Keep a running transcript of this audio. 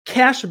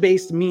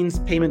cash-based means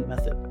payment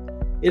method.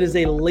 It is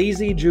a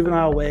lazy,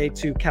 juvenile way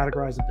to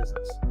categorize a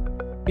business,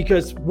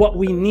 because what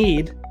we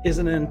need is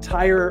an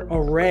entire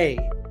array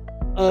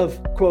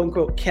of quote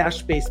unquote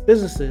cash-based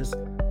businesses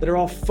that are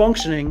all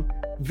functioning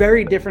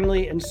very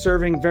differently and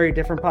serving very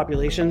different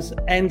populations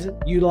and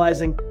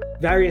utilizing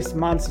various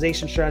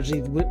monetization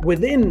strategies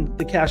within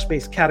the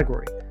cash-based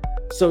category.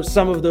 So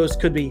some of those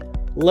could be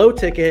low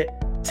ticket,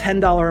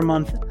 $10 a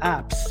month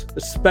apps,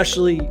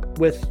 especially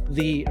with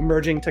the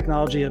emerging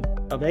technology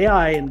of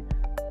AI and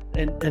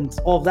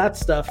all of that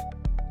stuff.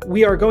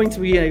 We are going to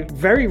be in a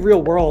very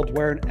real world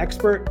where an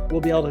expert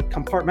will be able to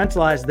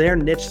compartmentalize their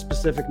niche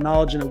specific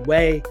knowledge in a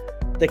way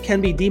that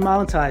can be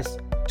demonetized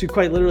to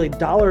quite literally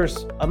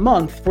dollars a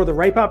month for the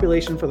right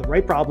population, for the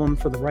right problem,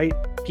 for the right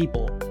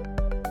people.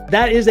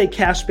 That is a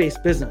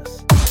cash-based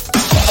business.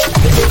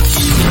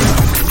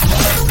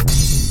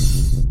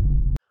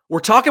 We're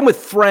talking with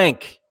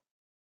Frank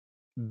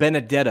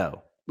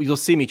Benedetto. You'll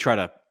see me try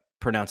to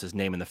pronounce his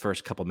name in the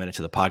first couple minutes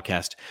of the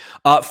podcast.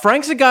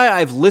 Frank's a guy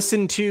I've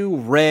listened to,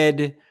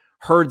 read,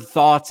 heard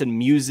thoughts and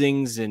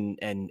musings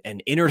and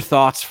inner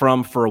thoughts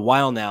from for a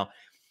while now.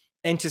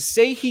 And to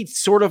say he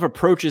sort of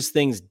approaches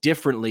things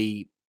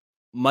differently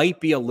might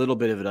be a little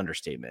bit of an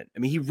understatement. I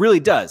mean, he really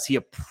does. He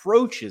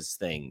approaches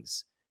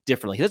things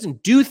differently. He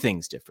doesn't do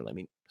things differently. I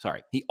mean,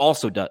 sorry, he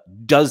also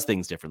does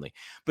things differently,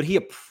 but he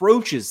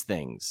approaches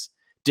things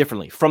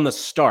differently from the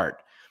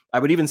start. I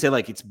would even say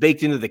like it's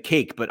baked into the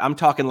cake, but I'm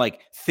talking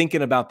like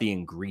thinking about the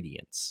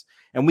ingredients.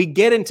 And we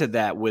get into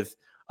that with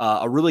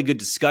a really good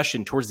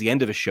discussion towards the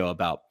end of a show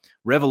about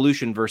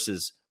revolution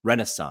versus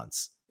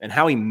renaissance and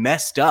how he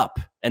messed up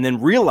and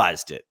then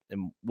realized it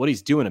and what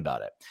he's doing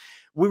about it.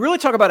 We really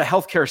talk about a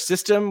healthcare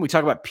system. We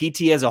talk about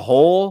PT as a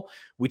whole.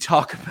 We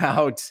talk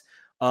about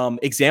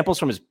examples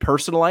from his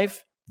personal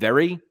life,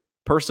 very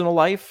personal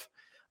life,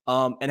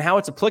 and how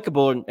it's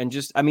applicable. And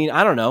just, I mean,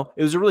 I don't know.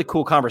 It was a really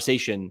cool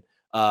conversation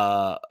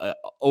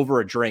over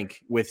a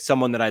drink with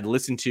someone that I'd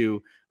listened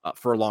to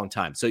for a long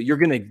time. So you're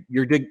gonna dig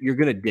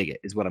it,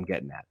 is what I'm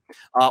getting at.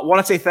 Want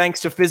to say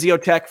thanks to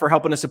Physiotech for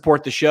helping to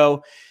support the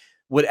show.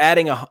 Would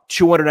adding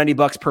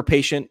 $290 per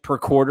patient per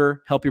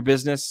quarter help your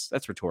business?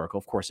 That's rhetorical.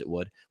 Of course it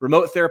would.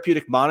 Remote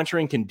therapeutic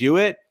monitoring can do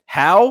it.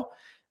 How?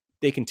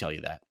 They can tell you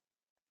that.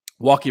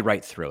 Walk you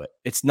right through it.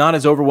 It's not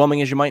as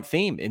overwhelming as you might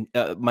think.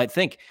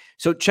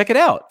 So check it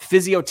out.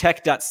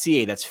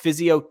 Physiotech.ca. That's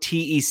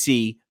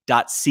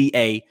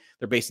physiotech.ca.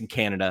 They're based in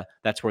Canada.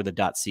 That's where the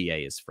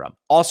 .ca is from.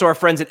 Also, our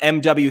friends at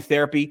MW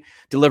Therapy,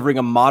 delivering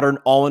a modern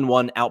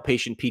all-in-one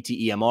outpatient PT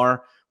EMR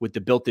with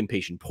the built-in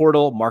patient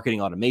portal, marketing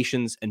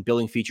automations, and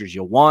billing features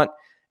you'll want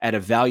at a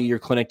value your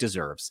clinic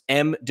deserves.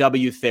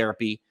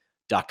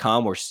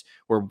 MWtherapy.com. We're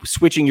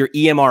switching your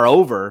EMR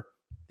over.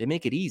 They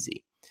make it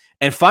easy.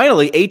 And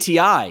finally,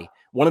 ATI,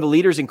 one of the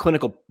leaders in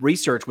clinical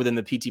research within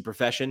the PT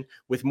profession,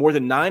 with more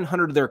than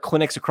 900 of their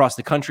clinics across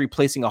the country,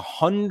 placing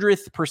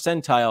 100th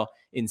percentile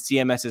in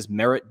CMS's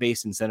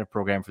merit-based incentive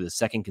program for the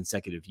second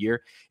consecutive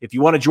year. If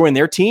you want to join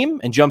their team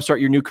and jumpstart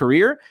your new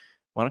career,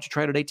 why don't you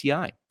try it at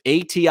ATI?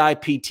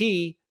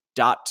 ATIPT.com.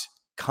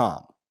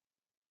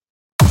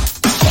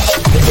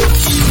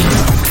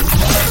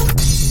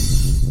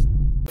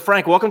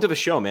 Frank, welcome to the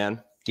show,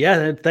 man.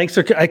 Yeah, thanks.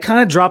 I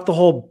kind of dropped the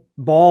whole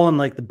ball on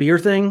like the beer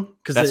thing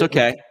because that's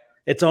okay.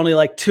 It's only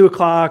like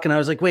 2:00, and I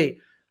was like, wait,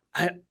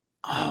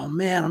 oh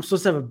man, I'm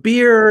supposed to have a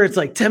beer. It's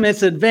like 10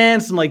 minutes in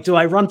advance. I'm like, do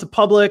I run to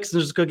Publix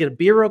and just go get a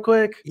beer real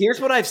quick?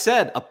 Here's what I've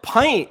said: a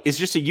pint is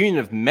just a unit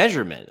of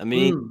measurement. I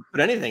mean,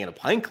 put anything in a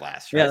pint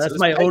glass, right? Yeah, that's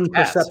my own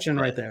perception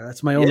right there.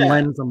 That's my own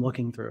lens I'm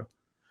looking through.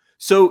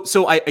 So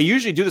I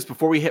usually do this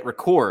before we hit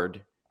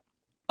record.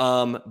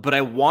 But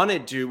I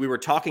wanted to, we were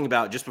talking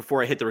about just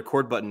before I hit the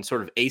record button,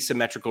 sort of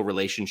asymmetrical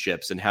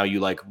relationships and how you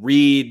like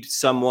read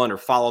someone or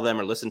follow them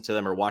or listen to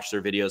them or watch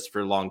their videos for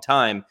a long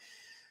time.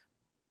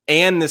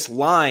 And this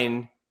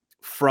line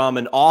from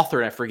an author,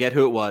 and I forget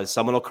who it was,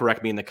 someone will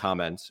correct me in the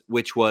comments,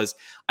 which was,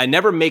 I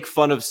never make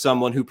fun of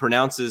someone who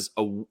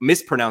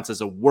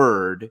mispronounces a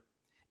word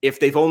if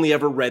they've only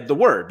ever read the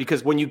word.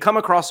 Because when you come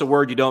across a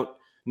word you don't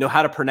know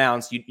how to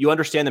pronounce, you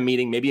understand the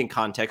meaning, maybe in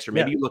context, or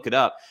maybe you look it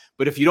up.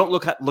 But if you don't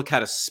look how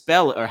to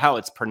spell it or how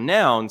it's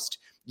pronounced,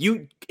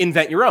 you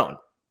invent your own.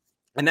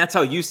 And that's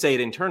how you say it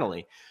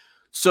internally.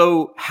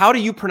 So how do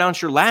you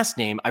pronounce your last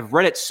name? I've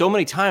read it so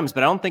many times,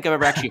 but I don't think I've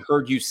ever actually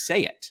heard you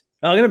say it.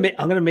 I'm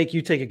gonna make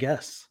you take a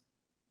guess.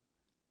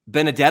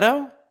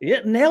 Benedetto?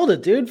 Yeah, nailed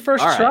it, dude.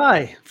 First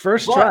try.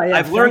 Yeah,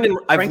 I've learned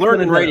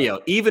in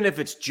radio, even if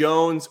it's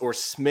Jones or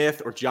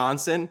Smith or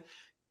Johnson,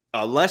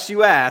 unless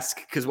you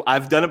ask, because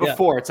I've done it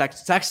before. Yeah.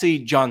 It's actually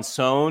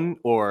Johnson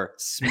or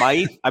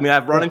Smythe. I mean,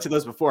 I've run into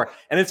those before,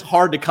 and it's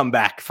hard to come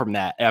back from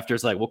that after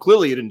it's like, well,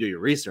 clearly you didn't do your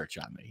research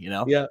on me, you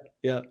know?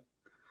 Yeah.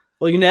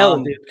 Well, you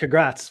nailed it, dude.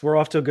 Congrats. We're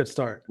off to a good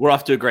start. We're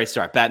off to a great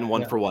start. Batting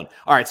one for one.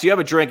 All right, so you have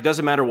a drink.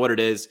 Doesn't matter what it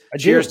is.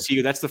 Cheers to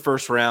you. That's the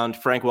first round.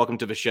 Frank, welcome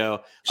to the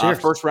show.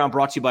 First round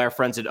brought to you by our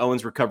friends at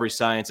Owens Recovery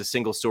Science, a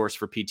single source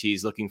for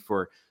PTs looking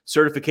for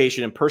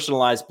certification and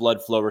personalized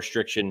blood flow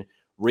restriction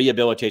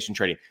rehabilitation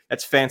training.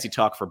 That's fancy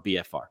talk for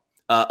BFR.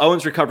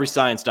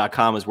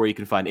 OwensRecoveryScience.com is where you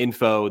can find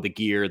info, the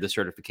gear, the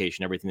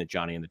certification, everything that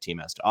Johnny and the team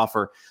has to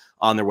offer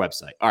on their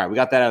website. All right, we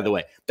got that out of the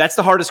way. That's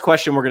the hardest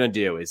question we're going to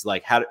do is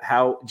like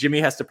how Jimmy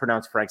has to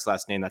pronounce Frank's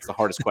last name. That's the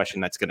hardest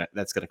question that's gonna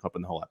come up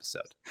in the whole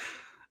episode.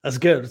 That's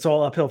good. It's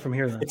all uphill from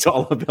here then. It's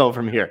all uphill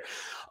from here.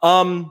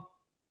 All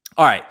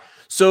right.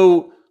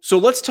 So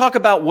let's talk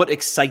about what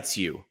excites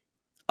you.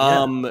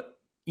 Before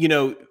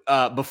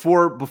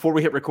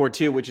we hit record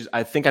too, which is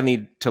I think I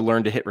need to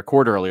learn to hit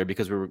record earlier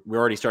because we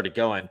already started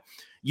going.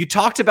 You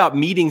talked about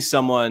meeting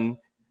someone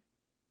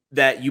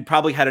that you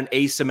probably had an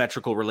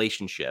asymmetrical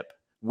relationship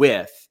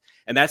with,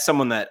 and that's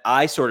someone that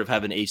I sort of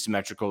have an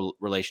asymmetrical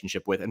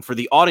relationship with. And for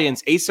the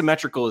audience,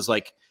 asymmetrical is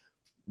like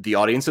the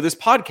audience of this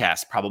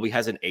podcast probably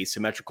has an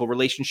asymmetrical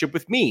relationship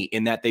with me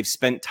in that they've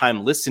spent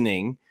time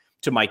listening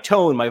to my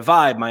tone, my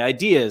vibe, my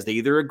ideas. They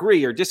either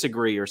agree or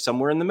disagree or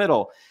somewhere in the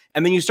middle.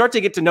 And then you start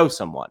to get to know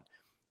someone.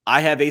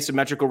 I have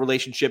asymmetrical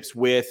relationships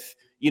with,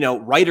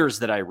 writers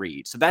that I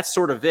read. So that's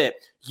sort of it.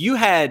 You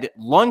had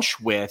lunch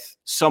with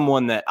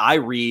someone that I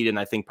read, and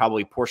I think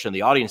probably a portion of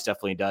the audience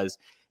definitely does,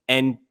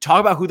 and talk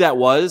about who that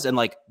was and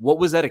like, what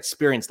was that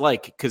experience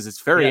like? Because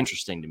it's very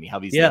interesting to me how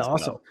these things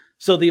awesome. go.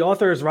 So the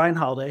author is Ryan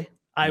Holiday.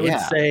 I would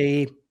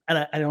say,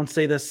 and I don't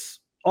say this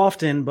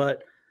often,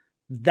 but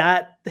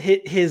that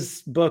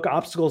his book,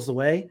 Obstacles the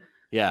Way,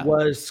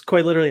 was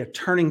quite literally a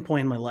turning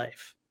point in my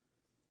life.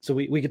 So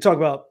we could talk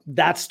about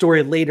that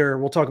story later.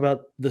 We'll talk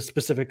about the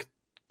specific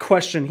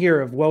question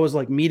here of what was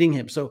like meeting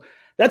him. So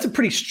that's a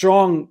pretty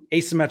strong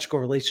asymmetrical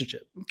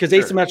relationship because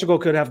asymmetrical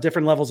could have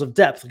different levels of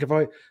depth. Like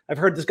if I've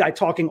heard this guy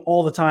talking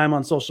all the time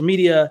on social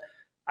media,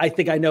 I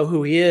think I know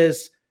who he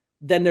is.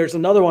 Then there's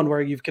another one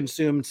where you've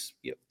consumed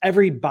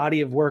every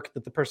body of work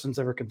that the person's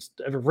ever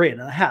written.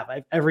 And I have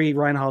every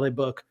Ryan Holiday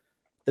book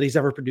that he's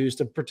ever produced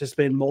and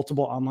participated in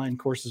multiple online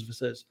courses with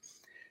his.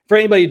 For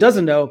anybody who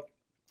doesn't know,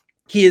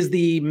 he is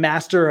the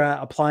master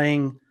at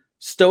applying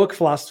Stoic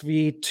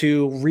philosophy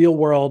to real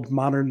world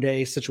modern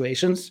day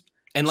situations.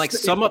 And like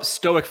sum up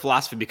Stoic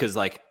philosophy, because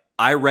like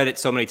I read it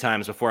so many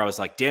times before I was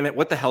like, damn it,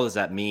 what the hell does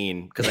that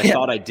mean? Because I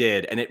thought I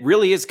did. And it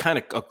really is kind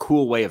of a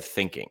cool way of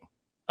thinking.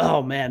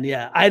 Oh man,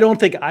 yeah. I don't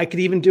think I could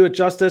even do it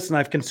justice, and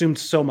I've consumed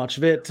so much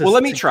of it.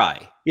 Let me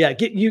try. Yeah,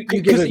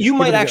 because you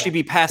might actually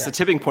be past the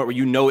tipping point where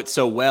you know it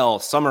so well.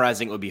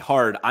 Summarizing it would be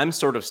hard. I'm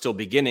sort of still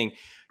beginning.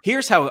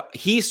 Here's how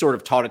he sort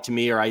of taught it to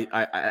me, or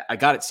I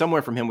got it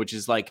somewhere from him, which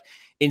is like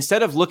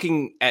instead of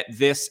looking at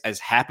this as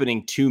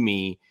happening to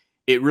me,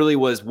 it really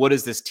was, what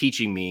is this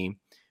teaching me?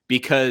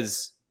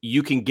 Because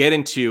you can get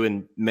into,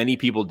 and many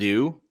people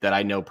do that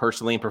I know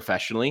personally and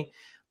professionally,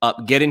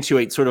 get into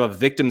a sort of a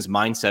victim's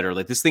mindset, or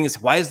like this thing is,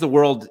 why is the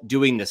world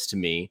doing this to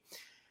me?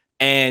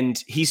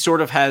 And he sort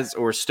of has,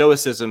 or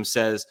Stoicism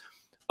says,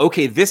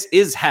 okay, this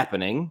is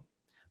happening.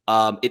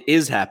 It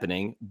is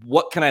happening.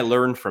 What can I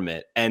learn from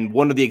it? And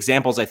one of the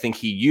examples I think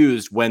he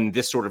used when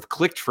this sort of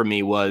clicked for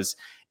me was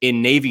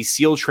in Navy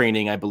SEAL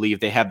training. I believe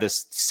they have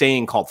this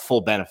saying called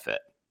full benefit,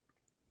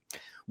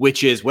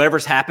 which is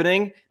whatever's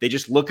happening, they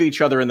just look at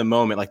each other in the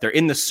moment. Like they're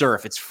in the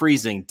surf, it's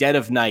freezing, dead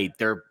of night.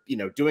 They're,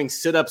 doing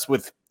sit-ups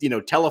with,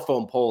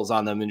 telephone poles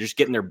on them and just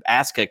getting their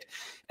ass kicked.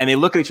 And they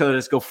look at each other and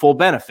just go full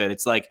benefit.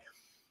 It's like,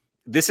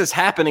 this is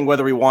happening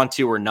whether we want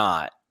to or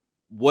not.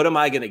 What am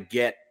I going to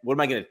get? What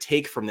am I going to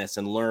take from this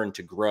and learn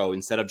to grow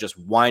instead of just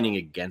whining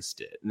against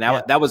it?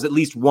 Now that was at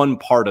least one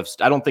part of,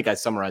 I don't think I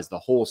summarized the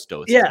whole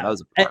Stoicism. Yeah. That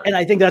was a part. And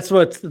I think that's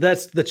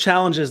the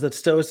challenge is that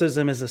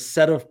Stoicism is a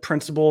set of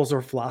principles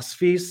or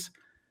philosophies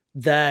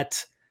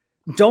that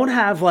don't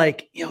have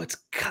like,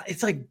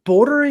 it's like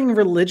bordering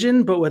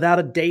religion, but without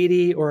a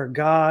deity or a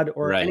god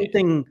or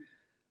anything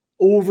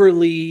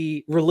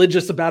overly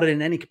religious about it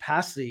in any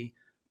capacity.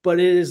 But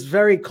it is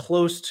very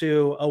close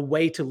to a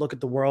way to look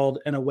at the world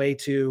and a way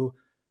to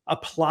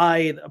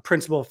apply a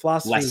principle of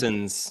philosophy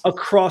lessons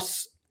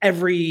across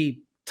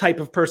every type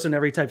of person,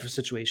 every type of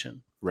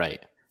situation.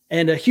 Right.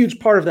 And a huge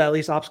part of that, at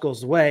least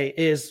Obstacles the Way,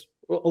 is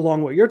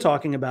along what you're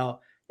talking about,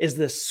 is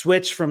this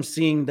switch from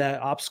seeing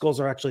that obstacles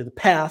are actually the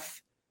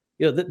path,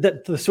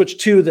 the switch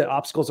to the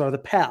obstacles are the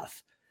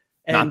path.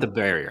 And not the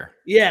barrier.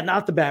 Yeah,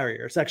 not the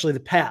barrier. It's actually the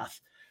path.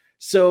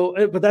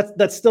 So, but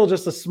that's still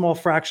just a small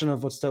fraction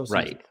of what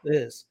Stoicism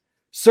is.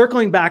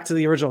 Circling back to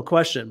the original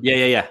question.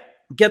 Yeah.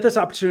 Get this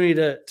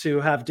opportunity to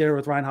have dinner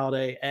with Ryan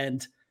Holiday.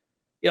 And,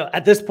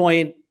 at this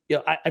point,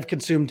 I've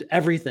consumed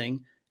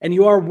everything. And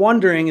you are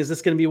wondering, is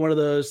this going to be one of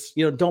those,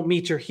 don't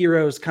meet your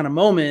heroes kind of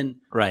moment?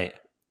 Right.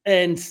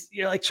 And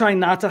you're like trying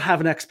not to have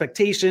an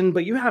expectation,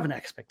 but you have an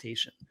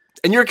expectation.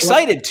 And you're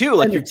excited too.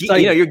 Like you're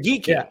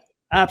geeky. Yeah,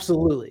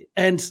 absolutely.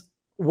 And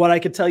what I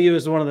could tell you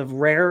is one of the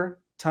rare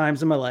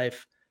times in my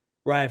life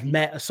where I've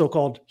met a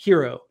so-called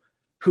hero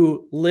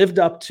who lived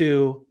up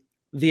to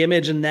the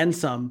image and then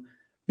some,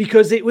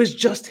 because it was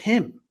just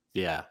him.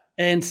 Yeah.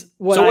 And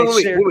what I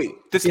shared, wait.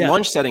 This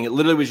lunch setting, it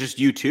literally was just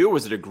you two? Or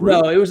was it a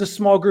group? No, it was a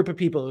small group of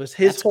people. It was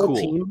his whole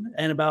team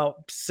and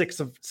about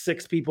six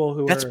people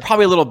who That's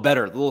probably a little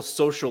better, a little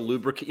social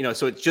lubricant,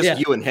 so it's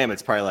just you and him.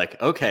 It's probably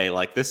like, okay,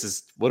 like this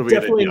is, what are we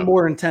going to do? Definitely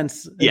more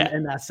intense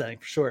in that setting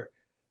for sure.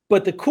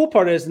 But the cool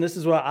part is, and this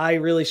is what I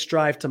really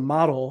strive to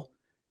model,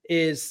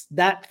 is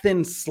that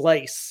thin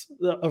slice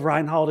of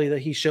Ryan Holiday that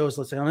he shows,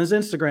 let's say on his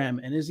Instagram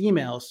and his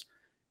emails,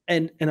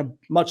 and in a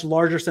much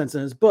larger sense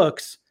in his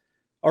books,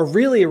 are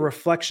really a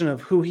reflection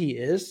of who he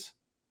is.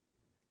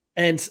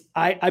 And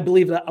I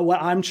believe that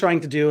what I'm trying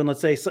to do, and let's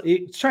say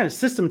it's trying to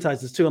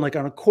systematize this too, and like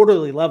on a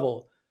quarterly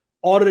level,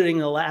 auditing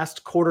the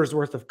last quarter's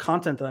worth of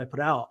content that I put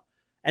out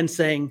and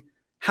saying,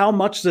 how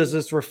much does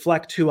this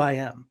reflect who I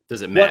am?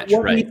 Does it match?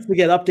 What right. needs to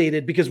get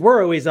updated? Because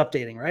we're always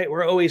updating, right?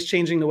 We're always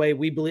changing the way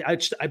we believe.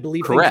 I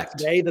believe things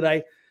today that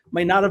I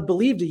might not have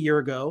believed a year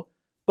ago,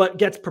 but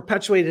gets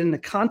perpetuated into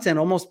content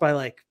almost by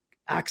like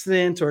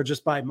accident or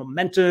just by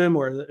momentum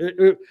or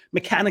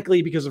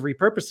mechanically because of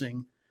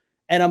repurposing.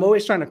 And I'm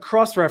always trying to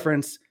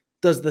cross-reference,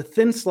 does the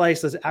thin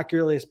slice as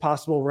accurately as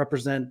possible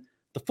represent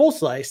the full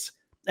slice?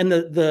 And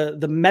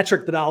the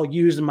metric that I'll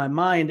use in my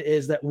mind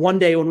is that one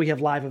day when we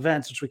have live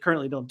events, which we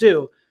currently don't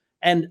do,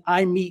 and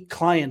I meet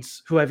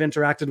clients who I've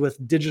interacted with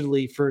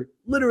digitally for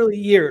literally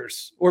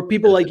years, or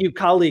people like you,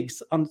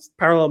 colleagues on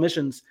parallel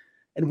missions,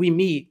 and we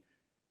meet,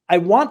 I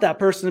want that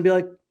person to be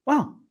like,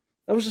 wow,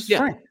 that was just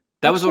Frank.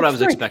 That was what I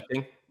was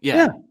expecting.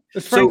 Yeah.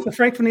 It's Frank, the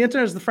Frank from the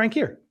internet is the Frank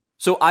here.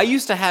 So I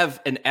used to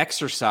have an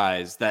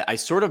exercise that I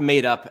sort of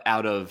made up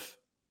out of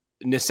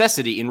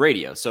necessity in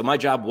radio. So my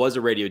job was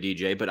a radio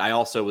DJ, but I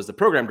also was the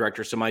program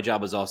director. So my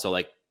job was also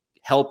like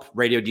help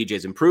radio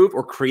DJs improve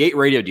or create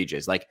radio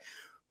DJs. Like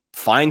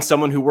find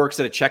someone who works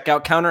at a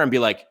checkout counter and be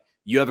like,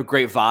 you have a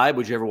great vibe.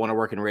 Would you ever want to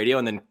work in radio?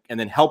 And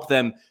then help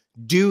them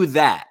do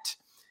that.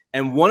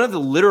 And one of the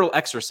literal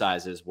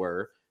exercises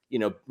were, you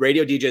know,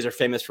 radio DJs are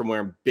famous for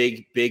wearing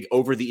big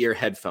over the ear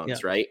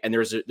headphones, right? And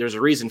there's a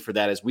reason for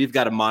that, is we've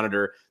got to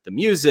monitor the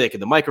music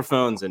and the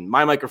microphones and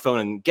my microphone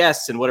and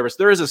guests and whatever. So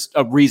there is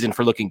a reason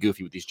for looking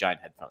goofy with these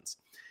giant headphones.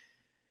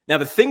 Now,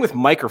 the thing with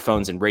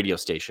microphones and radio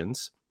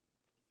stations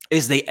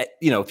is they,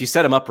 you know, if you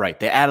set them up right,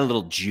 they add a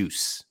little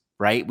juice,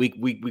 right? We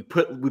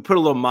put a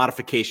little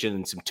modification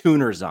and some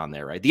tuners on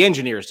there, right? The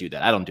engineers do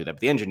that. I don't do that, but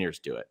the engineers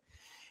do it.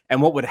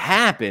 And what would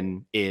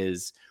happen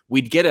is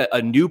we'd get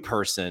a new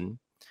person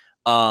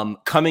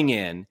coming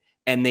in,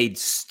 and they'd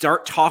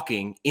start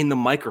talking in the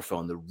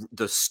microphone,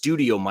 the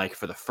studio mic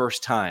for the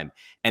first time,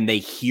 and they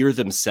hear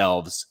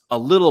themselves a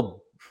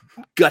little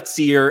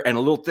gutsier and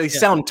they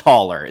sound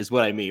taller is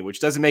what I mean, which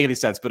doesn't make any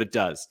sense, but it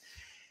does.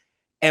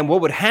 And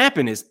what would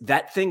happen is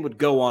that thing would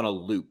go on a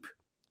loop.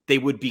 They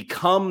would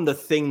become the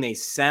thing they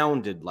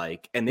sounded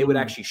like, and they would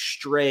actually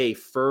stray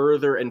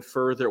further and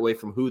further away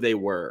from who they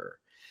were.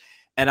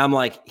 And I'm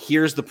like,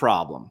 here's the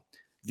problem.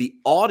 The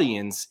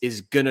audience is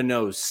going to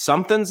know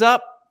something's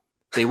up.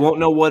 They won't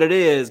know what it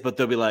is, but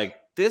they'll be like,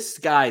 this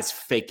guy's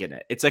faking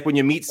it. It's like when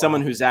you meet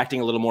someone who's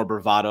acting a little more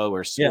bravado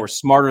or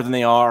smarter than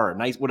they are or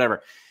nice,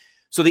 whatever.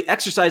 So the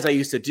exercise I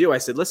used to do, I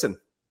said, listen,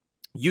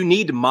 you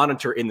need to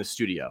monitor in the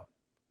studio.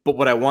 But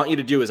what I want you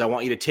to do is I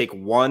want you to take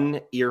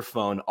one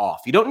earphone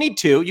off. You don't need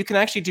two. You can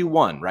actually do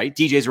one, right?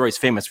 DJs are always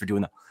famous for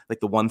doing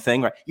the one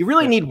thing, right? You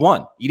really need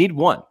one. You need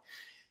one.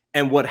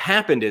 And what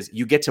happened is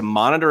you get to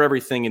monitor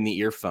everything in the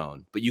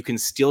earphone, but you can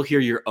still hear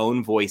your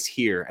own voice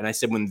here. And I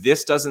said, when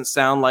this doesn't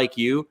sound like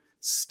you,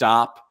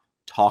 stop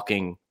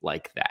talking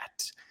like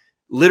that.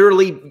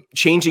 Literally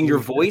changing your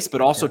voice,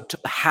 but also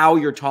how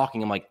you're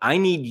talking. I'm like, I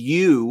need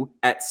you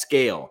at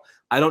scale.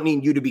 I don't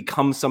need you to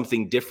become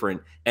something different.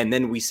 And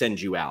then we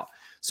send you out.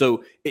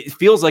 So it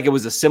feels like it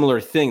was a similar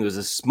thing. It was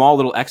a small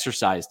little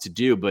exercise to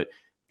do, but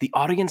the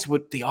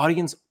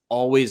audience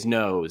always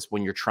knows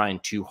when you're trying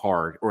too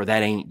hard or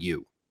that ain't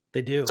you.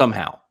 They do.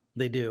 Somehow.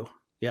 They do.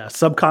 Yeah.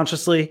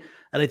 Subconsciously.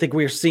 And I think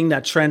we're seeing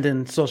that trend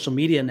in social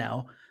media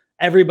now.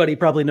 Everybody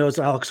probably knows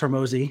Alex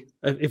Hormozi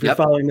if you're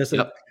following this.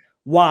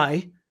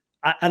 Why?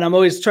 And I'm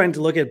always trying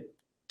to look at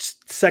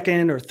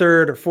second or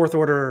third or fourth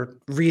order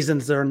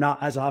reasons that are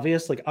not as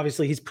obvious. Like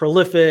obviously he's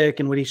prolific,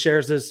 and what he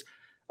shares is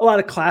a lot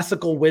of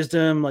classical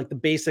wisdom, like the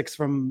basics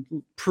from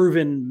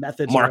proven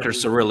methods.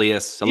 Marcus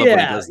Aurelius. I love when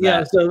he does that.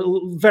 Yeah.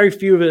 So very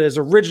few of it is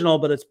original,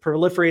 but it's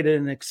proliferated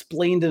and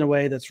explained in a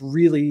way that's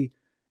really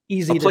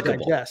easy to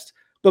digest.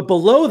 But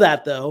below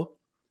that, though,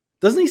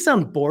 doesn't he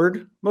sound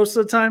bored most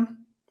of the time?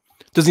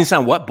 Doesn't he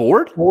sound what?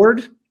 Bored?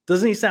 Bored?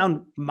 Doesn't he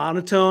sound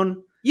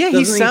monotone? Yeah,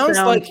 he sounds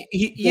like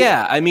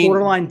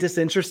borderline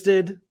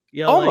disinterested.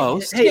 You know,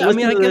 almost. Like, hey,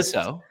 I guess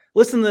so.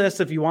 Listen to this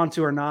if you want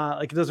to or not.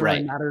 Like it doesn't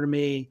really matter to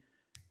me.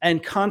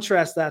 And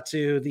contrast that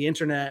to the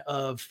internet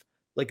of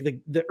like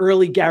the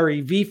early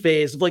Gary V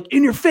phase of like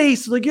in your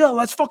face, like, yo,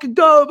 let's fucking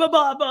go, blah,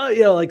 blah, blah,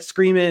 you know, like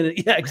screaming.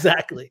 Yeah,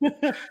 exactly.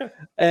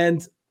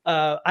 And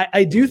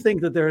I do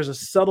think that there is a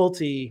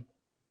subtlety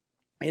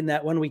in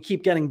that when we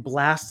keep getting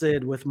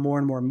blasted with more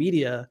and more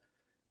media,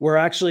 we're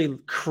actually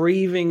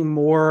craving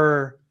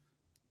more.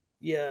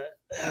 Yeah,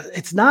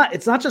 it's not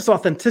just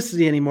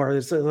authenticity anymore.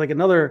 It's like a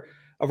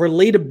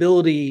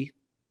relatability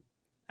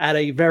at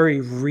a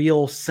very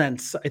real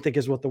sense, I think,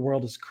 is what the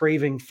world is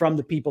craving from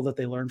the people that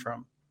they learn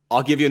from.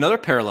 I'll give you another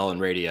parallel in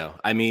radio.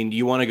 I mean,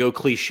 you want to go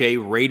cliche,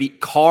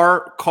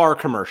 car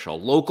commercial,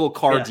 local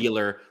car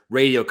dealer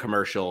radio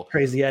commercial.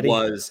 Crazy Eddie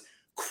was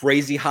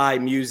crazy high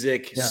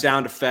music, Yeah.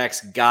 sound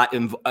effects, and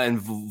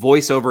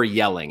voiceover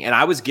yelling. And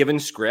I was given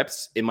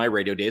scripts in my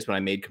radio days when I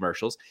made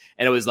commercials,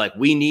 and it was like,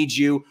 we need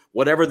you,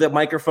 whatever the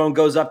microphone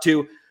goes up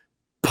to,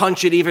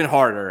 punch it even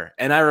harder.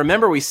 And I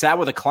remember we sat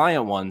with a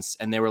client once,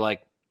 and they were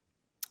like,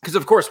 because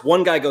of course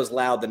one guy goes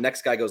loud, the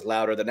next guy goes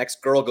louder, the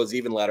next girl goes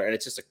even louder, and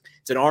it's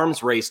an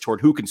arms race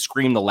toward who can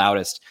scream the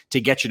loudest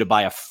to get you to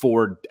buy a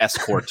Ford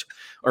Escort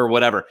or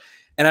whatever.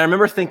 And I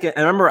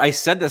remember I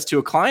said this to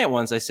a client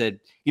once. I said,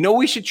 you know what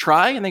we should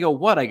try? And they go,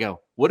 what? I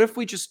go, what if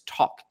we just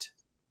talked?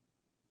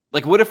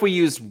 Like, what if we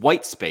used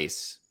white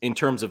space in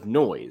terms of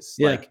noise,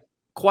 like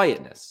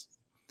quietness?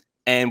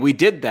 And we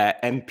did that,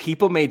 and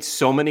people made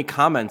so many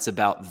comments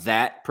about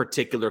that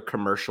particular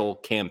commercial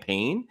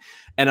campaign.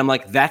 And I'm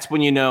like, that's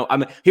when you know.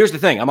 Here's the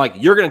thing. I'm like,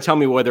 you're going to tell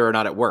me whether or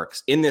not it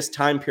works. In this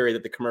time period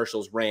that the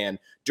commercials ran,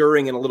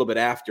 during and a little bit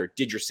after,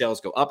 did your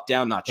sales go up,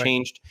 down, not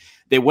changed?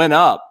 They went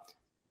up.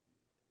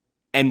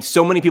 And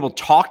so many people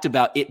talked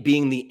about it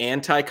being the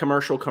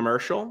anti-commercial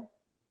commercial.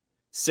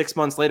 6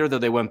 months later, though,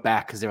 they went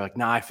back because they're like,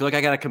 nah, I feel like I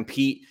got to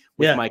compete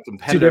with my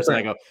competitors. And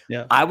I go,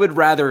 I would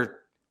rather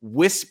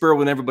whisper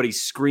when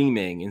everybody's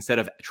screaming instead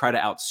of try to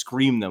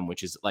out-scream them,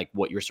 which is like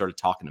what you're sort of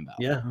talking about.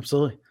 Yeah,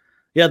 absolutely.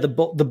 Yeah, the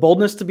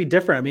boldness to be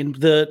different. I mean,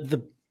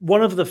 the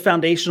one of the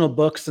foundational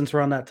books, since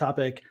we're on that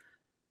topic,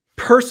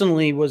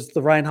 personally was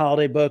the Ryan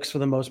Holiday books for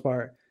the most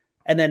part.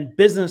 And then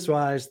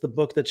business-wise, the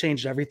book that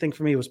changed everything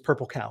for me was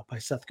Purple Cow by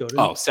Seth Godin.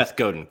 Oh, Seth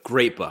Godin.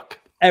 Great book.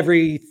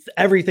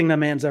 Everything that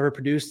man's ever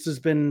produced has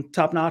been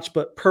top-notch,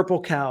 but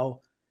Purple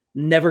Cow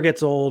never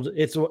gets old.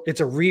 It's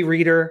a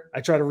rereader.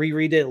 I try to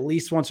reread it at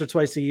least once or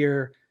twice a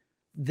year,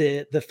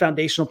 the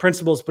foundational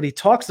principles, but he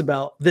talks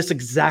about this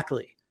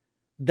exactly,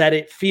 that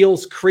it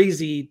feels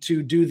crazy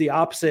to do the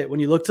opposite. When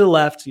you look to the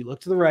left, you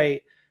look to the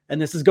right,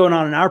 and this is going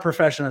on in our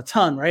profession a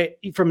ton, right?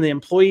 From the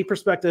employee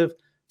perspective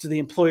to the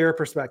employer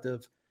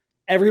perspective.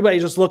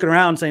 Everybody's just looking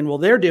around saying, well,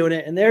 they're doing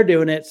it and they're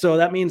doing it, so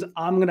that means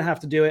I'm going to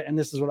have to do it, and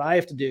this is what I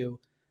have to do.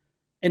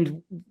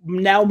 And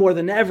now more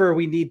than ever,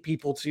 we need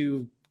people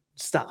to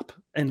stop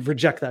and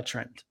reject that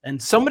trend. And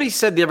somebody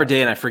said the other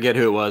day, and I forget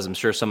who it was, I'm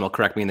sure someone will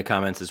correct me in the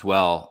comments as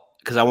well,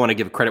 because I want to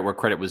give credit where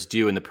credit was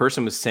due. And the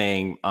person was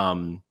saying,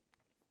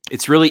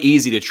 it's really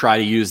easy to try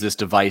to use this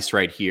device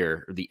right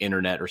here, or the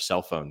internet or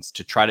cell phones,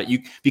 to try to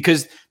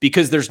because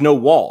there's no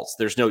walls,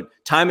 there's no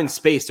time and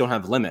space, don't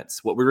have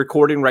limits. What we're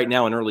recording right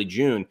now in early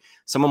June,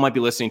 someone might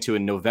be listening to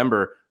in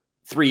November,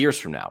 3 years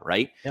from now,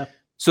 right? Yeah.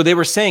 So they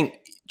were saying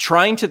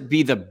trying to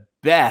be the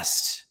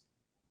best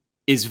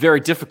is very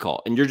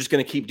difficult, and you're just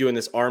going to keep doing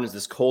this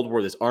Cold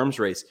War, this arms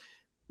race.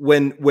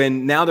 When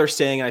now they're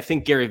saying, and I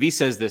think Gary Vee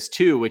says this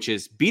too, which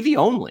is be the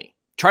only,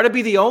 try to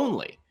be the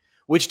only.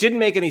 Which didn't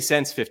make any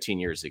sense 15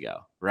 years ago,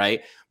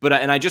 right? But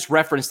I just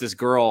referenced this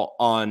girl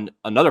on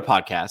another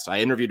podcast.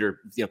 I interviewed her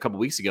a couple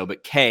weeks ago,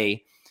 but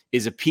Kay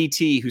is a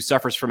PT who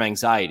suffers from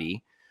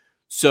anxiety.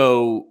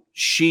 So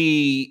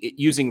she,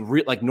 using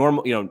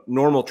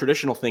normal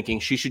traditional thinking,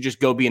 she should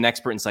just go be an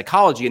expert in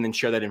psychology and then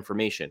share that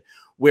information.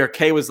 Where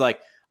Kay was like,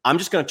 I'm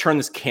just going to turn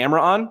this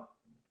camera on.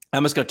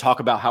 I'm just going to talk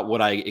about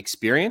what I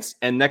experienced.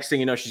 And next thing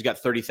you know, she's got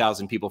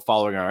 30,000 people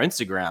following her on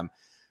Instagram.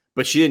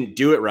 But she didn't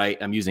do it right.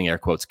 I'm using air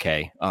quotes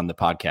K on the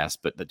podcast,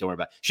 but don't worry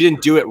about it. She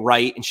didn't do it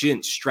right, and she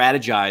didn't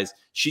strategize.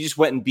 She just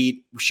went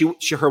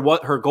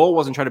and her goal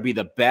wasn't trying to be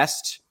the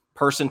best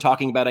person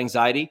talking about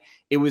anxiety.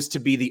 It was to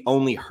be the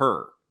only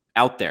her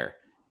out there.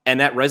 And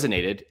that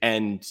resonated.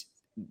 And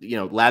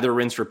lather,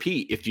 rinse,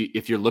 repeat.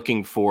 If you're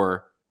looking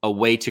for a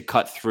way to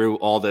cut through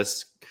all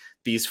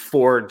these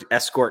Ford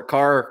Escort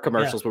car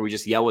commercials where we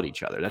just yell at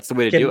each other. That's the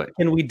way to do it.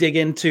 Can we dig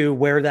into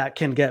where that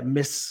can get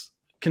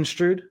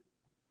misconstrued?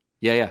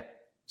 Yeah.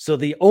 So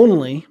the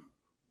only,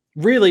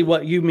 really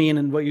what you mean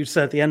and what you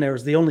said at the end there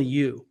is the only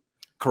you.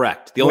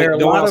 Correct. Where a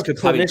lot of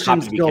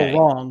clinicians go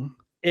wrong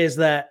is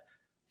that,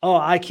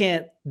 I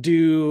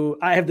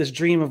have this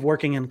dream of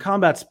working in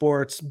combat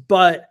sports,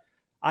 but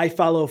I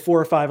follow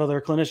 4 or 5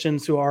 other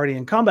clinicians who are already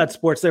in combat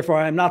sports. Therefore,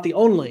 I'm not the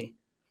only.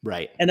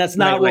 Right. And that's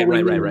not what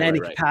we mean in any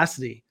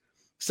capacity.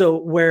 So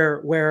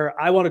where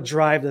I want to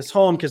drive this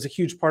home, because a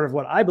huge part of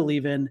what I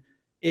believe in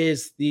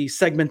is the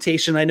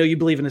segmentation. I know you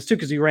believe in this too,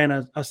 because you ran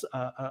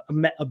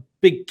a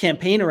big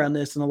campaign around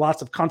this and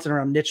lots of content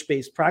around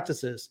niche-based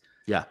practices.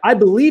 Yeah, I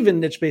believe in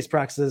niche-based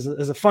practices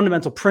as a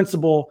fundamental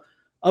principle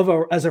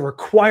as a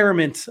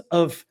requirement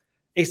of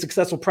a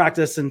successful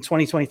practice in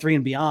 2023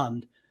 and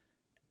beyond.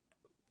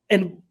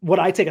 And what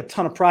I take a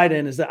ton of pride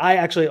in is that I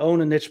actually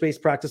own a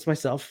niche-based practice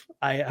myself.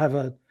 I have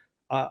a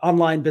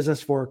online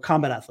business for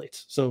combat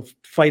athletes, so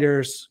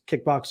fighters,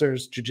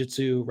 kickboxers,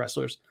 jiu-jitsu,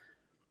 wrestlers.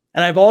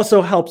 And I've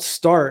also helped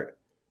start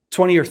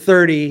 20 or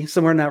 30,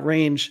 somewhere in that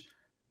range,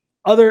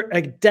 other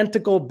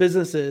identical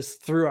businesses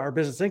through our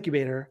business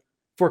incubator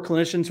for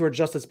clinicians who are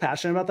just as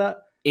passionate about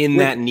that.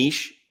 That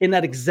niche? In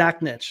that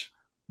exact niche.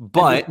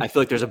 But I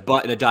feel like there's a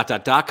but and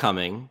a ...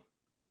 coming.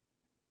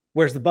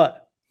 Where's the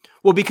but?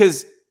 Well,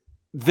 because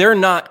they're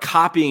not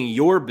copying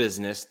your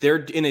business. They're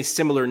in a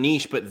similar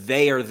niche, but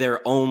they are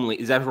their only.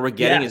 Is that what we're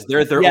getting? Is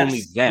they're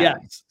only them?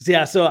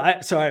 Yeah. So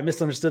I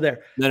misunderstood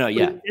there. No.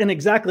 Yeah. And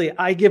exactly,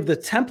 I give the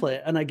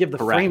template and I give the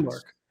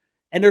framework.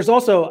 And there's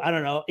also, I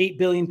don't know, 8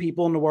 billion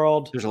people in the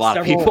world. There's a lot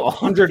of people.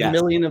 100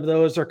 million of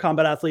those are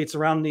combat athletes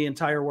around the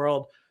entire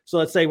world. So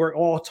let's say we're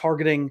all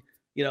targeting,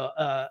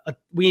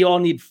 we all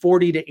need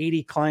 40 to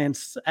 80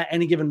 clients at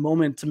any given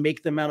moment to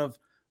make the amount of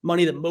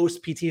money that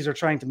most PTs are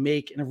trying to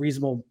make in a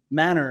reasonable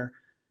manner.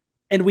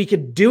 And we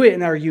could do it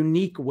in our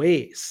unique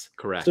ways.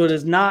 Correct. So it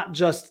is not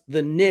just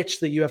the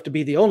niche that you have to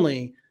be the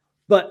only,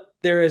 but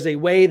there is a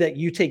way that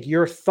you take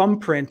your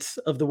thumbprint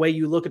of the way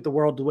you look at the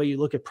world, the way you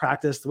look at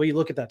practice, the way you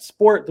look at that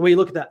sport, the way you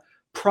look at that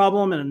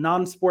problem in a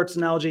non-sports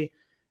analogy,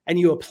 and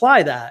you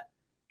apply that.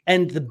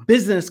 And the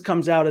business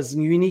comes out as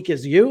unique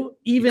as you,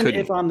 even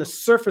if on the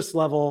surface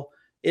level,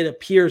 it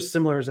appears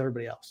similar as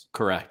everybody else.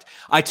 Correct.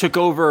 I took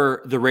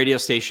over the radio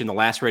station, the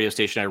last radio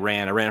station I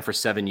ran it for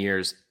 7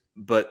 years.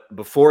 But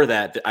before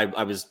that,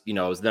 I was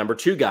the number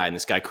 2 guy. And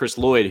this guy, Chris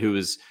Lloyd,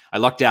 I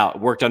lucked out,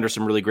 worked under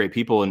some really great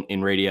people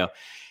in radio.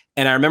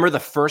 And I remember the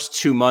first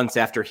 2 months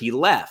after he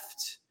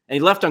left, and he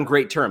left on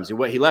great terms.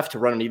 He left to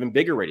run an even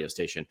bigger radio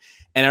station.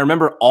 And I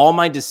remember all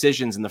my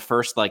decisions in the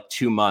first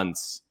 2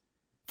 months.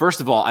 First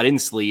of all, I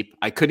didn't sleep.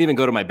 I couldn't even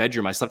go to my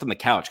bedroom. I slept on the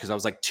couch because I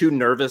was too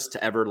nervous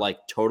to ever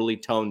totally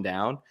tone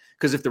down.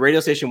 Because if the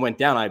radio station went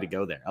down, I had to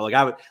go there. I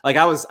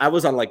was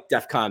on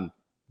DEFCON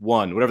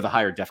 1, whatever the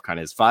higher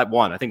DEFCON is,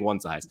 1. I think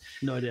 1's the highest.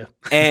 No idea.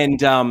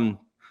 And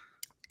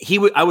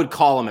I would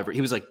call him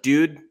he was like,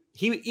 dude,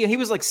 he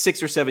was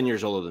 6 or 7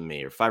 years older than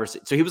me, or 5 or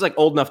 6. So he was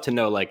old enough to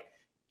know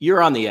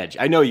you're on the edge.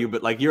 I know you,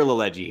 but you're a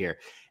little edgy here.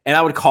 And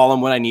I would call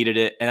him when I needed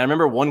it. And I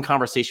remember one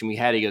conversation we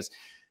had. He goes,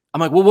 I'm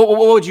like, well, what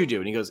would you do?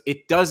 And he goes,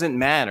 it doesn't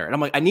matter. And I'm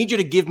like, I need you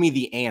to give me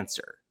the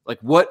answer.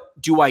 What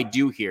do I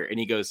do here? And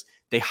he goes,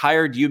 they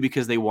hired you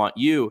because they want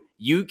you.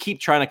 You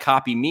keep trying to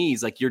copy me.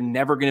 He's like, you're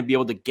never going to be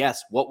able to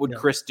guess what would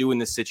Chris do in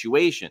this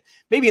situation.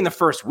 Maybe in the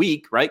first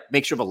week, right?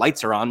 Make sure the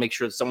lights are on. Make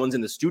sure someone's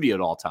in the studio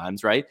at all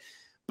times, right?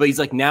 But he's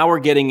like, now we're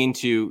getting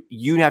into,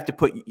 you have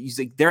to he's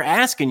like, they're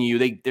asking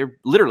you, they're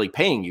literally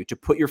paying you to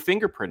put your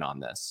fingerprint on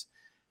this.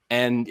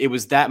 And it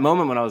was that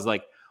moment when I was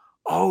like,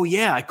 oh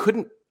yeah, I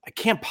couldn't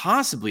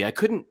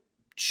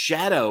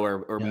shadow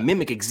or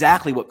mimic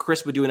exactly what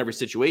Chris would do in every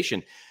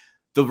situation.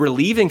 The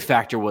relieving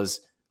factor was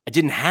I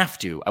didn't have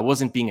to. I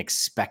wasn't being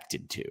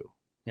expected to.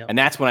 Yep. And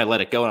that's when I let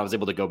it go and I was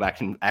able to go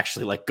back and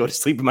actually go to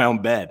sleep in my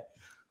own bed.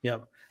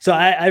 Yep. So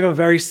I have a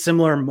very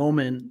similar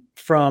moment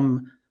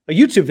from a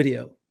YouTube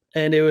video,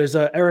 and it was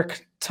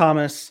Eric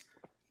Thomas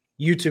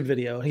YouTube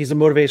video. He's a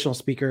motivational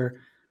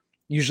speaker,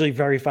 usually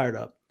very fired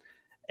up.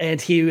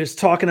 And he was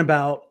talking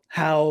about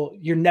how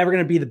you're never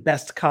going to be the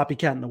best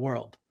copycat in the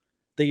world.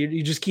 That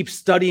you just keep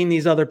studying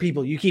these other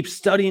people. You keep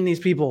studying these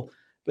people,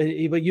 but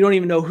you don't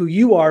even know who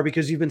you are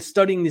because you've been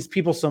studying these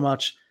people so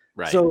much.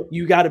 Right. So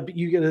you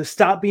gotta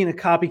stop being a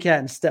copycat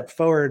and step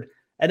forward.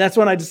 And that's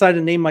when I decided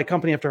to name my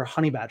company after a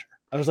honey badger.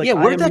 I was like, yeah,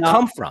 where did that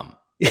come from?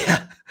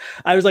 Yeah.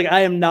 I was like,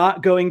 I am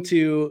not going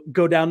to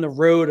go down the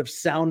road of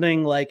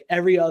sounding like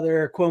every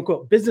other quote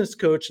unquote business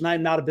coach. And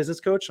I'm not a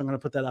business coach. I'm going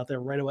to put that out there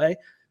right away.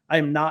 I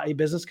am not a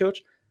business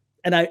coach.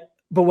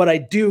 But what I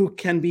do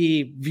can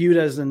be viewed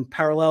as in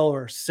parallel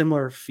or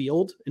similar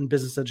field in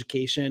business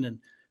education and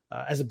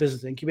as a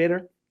business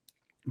incubator.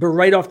 But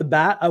right off the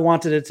bat, I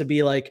wanted it to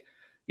be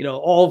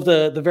all of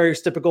the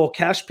various typical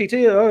cash PT.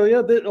 Oh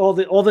yeah, all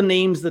the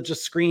names that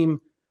just scream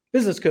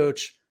business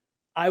coach.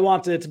 I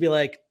wanted it to be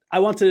I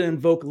wanted to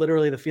invoke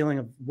literally the feeling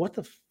of what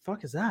the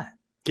fuck is that?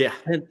 Yeah,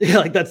 and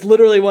that's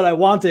literally what I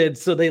wanted.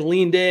 So they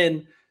leaned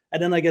in,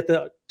 and then I get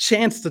the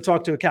chance to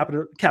talk to a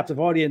captive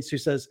audience who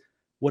says,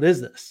 "What is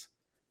this?"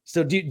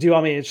 So do you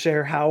want me to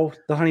share how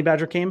the honey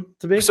badger came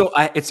to be? So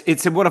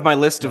it's in one of my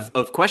list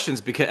of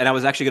questions and I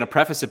was actually going to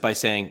preface it by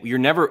saying you're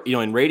never,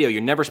 in radio,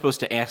 you're never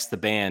supposed to ask the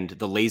band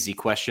the lazy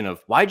question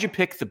of why'd you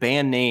pick the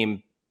band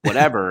name,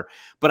 whatever.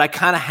 But I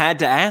kind of had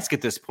to ask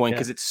at this point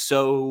because it's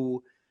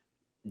so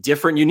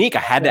different, unique. I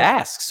had to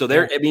ask. So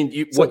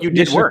what you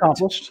did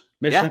worked.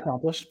 Mission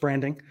accomplished.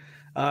 Branding.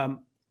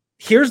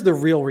 Here's the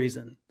real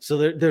reason.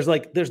 So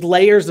there's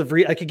layers of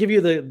I could give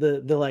you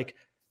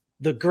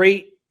the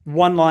great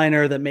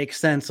one-liner that makes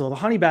sense. So the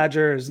honey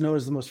badger is known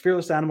as the most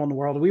fearless animal in the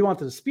world. We want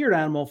the spirit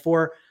animal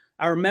for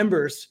our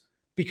members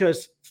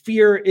because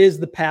fear is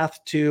the path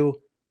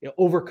to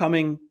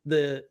overcoming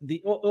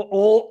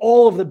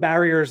all of the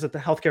barriers that the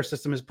healthcare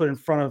system has put in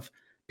front of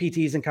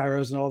PTs and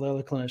chiros and all the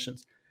other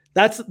clinicians.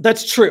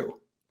 That's true.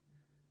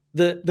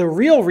 The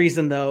real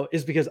reason though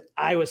is because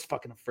I was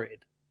fucking afraid.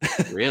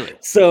 Really?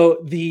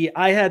 So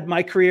I had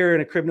my career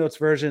in a Crib Notes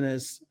version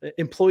as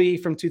employee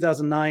from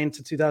 2009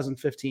 to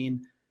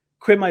 2015.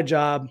 Quit my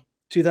job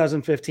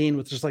 2015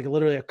 with just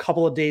literally a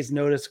couple of days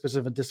notice because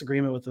of a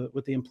disagreement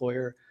with the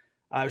employer.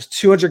 I was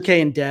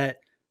 $200K in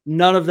debt.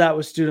 None of that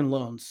was student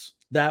loans.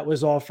 That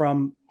was all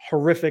from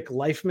horrific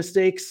life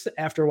mistakes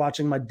after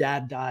watching my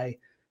dad die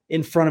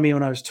in front of me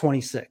when I was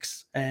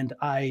 26. And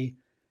I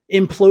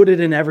imploded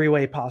in every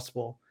way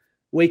possible.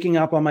 waking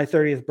up on my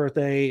 30th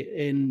birthday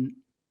in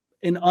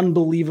an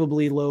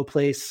unbelievably low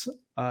place,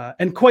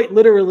 and quite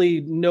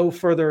literally no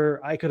further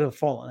I could have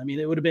fallen. I mean,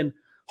 it would have been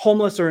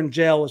homeless or in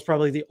jail was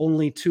probably the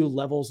only 2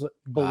 levels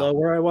below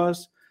where I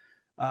was.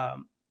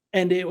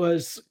 And it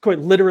was quite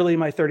literally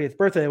my 30th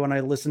birthday when I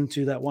listened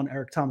to that one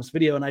Eric Thomas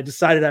video, and I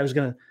decided I was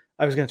going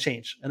to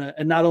change,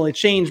 and not only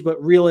change,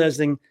 but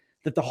realizing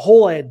that the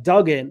hole I had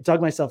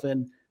dug myself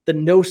in, that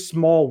no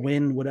small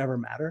win would ever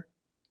matter.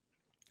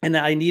 And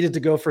I needed to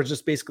go for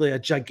just basically a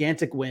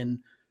gigantic win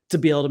to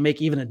be able to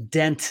make even a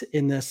dent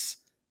in this,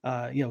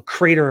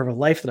 crater of a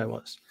life that I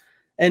was.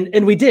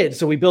 And we did.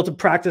 So we built a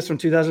practice from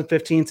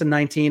 2015 to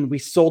 19. We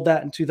sold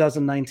that in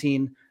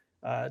 2019.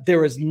 There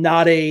was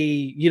not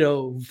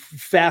a,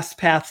 fast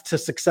path to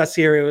success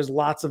here. It was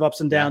lots of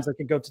ups and downs. I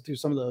could go through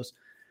some of those.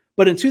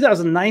 But in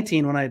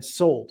 2019, when I had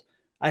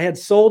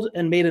sold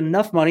and made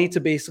enough money to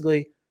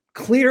basically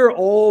clear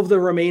all of the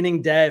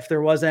remaining debt, if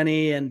there was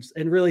any, and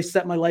really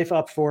set my life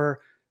up for,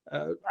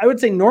 I would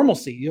say,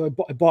 normalcy.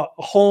 I bought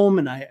a home,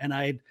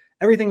 and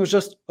everything was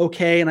just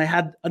okay. And I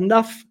had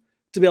enough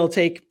to be able to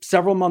take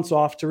several months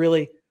off to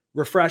really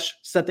refresh,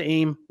 set the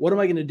aim. What am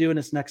I going to do in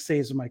this next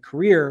phase of my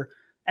career?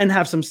 And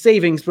have some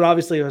savings, but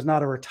obviously it was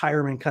not a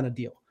retirement kind of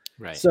deal.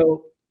 Right.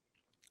 So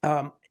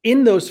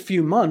in those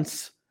few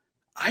months,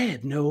 I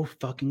had no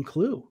fucking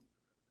clue.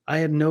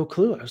 I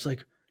was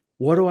like,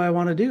 what do I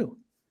want to do?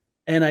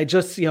 And I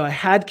just, I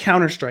had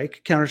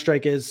Counter-Strike.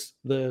 Counter-Strike is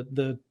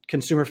the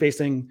consumer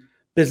facing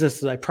business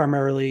that I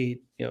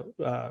primarily,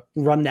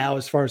 run now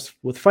as far as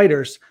with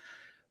fighters.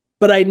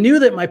 But I knew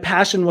that my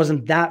passion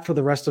wasn't that for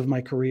the rest of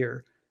my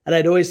career. And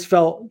I'd always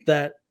felt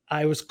that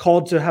I was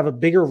called to have a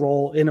bigger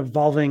role in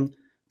evolving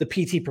the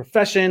PT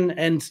profession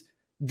and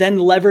then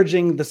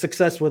leveraging the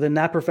success within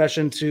that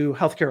profession to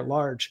healthcare at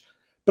large.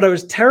 But I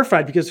was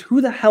terrified because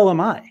who the hell am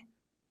I?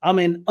 I'm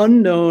an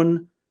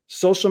unknown,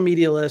 social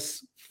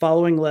media-less,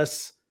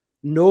 following-less,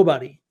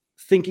 nobody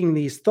thinking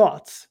these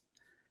thoughts.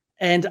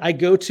 And I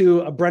go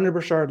to a Brendon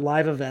Burchard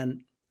live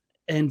event,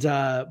 and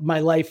my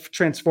life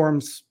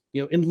transforms,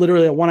 in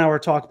literally a 1-hour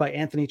talk by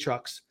Anthony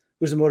Trucks,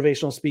 who's a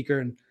motivational speaker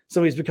and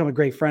somebody who's become a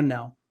great friend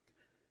now.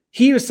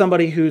 He was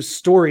somebody whose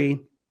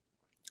story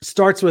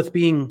starts with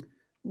being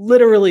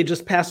literally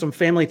just passed from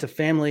family to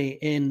family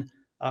in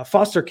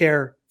foster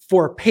care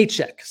for a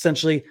paycheck.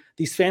 Essentially,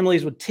 these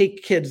families would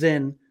take kids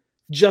in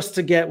just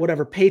to get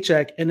whatever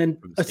paycheck and then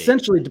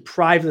essentially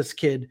deprive this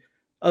kid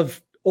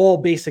of all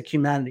basic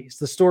humanities.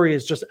 The story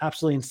is just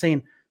absolutely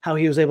insane how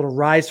he was able to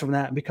rise from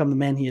that and become the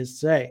man he is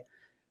today.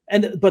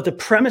 But the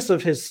premise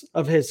of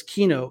his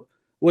keynote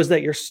was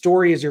that your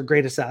story is your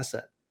greatest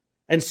asset.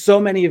 And so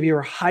many of you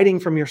are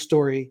hiding from your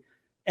story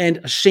and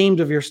ashamed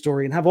of your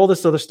story and have all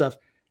this other stuff.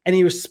 And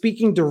he was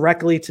speaking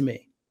directly to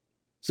me.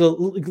 So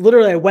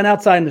literally I went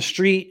outside in the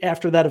street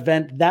after that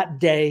event that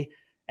day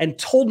and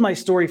told my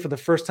story for the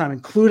first time,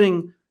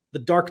 including the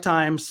dark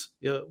times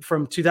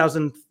from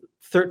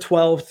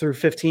 2012 through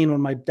 15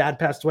 when my dad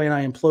passed away and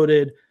I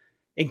imploded,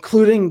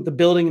 including the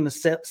building in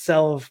the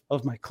cell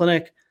of my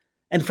clinic.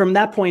 And from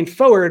that point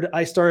forward,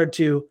 I started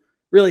to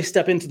really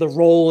step into the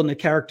role and the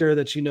character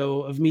that you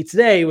know of me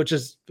today, which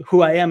is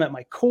who I am at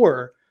my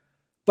core.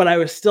 But I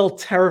was still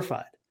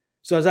terrified.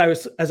 So as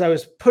I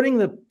was putting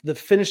the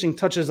finishing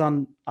touches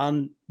on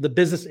the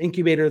business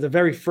incubator, the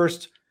very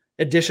first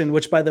edition,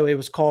 which by the way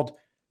was called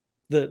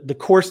the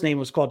course name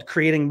was called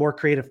Creating More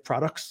Creative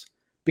Products,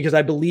 because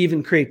I believe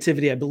in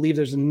creativity. I believe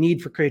there's a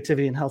need for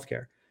creativity in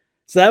healthcare.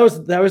 So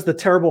that was the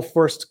terrible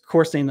first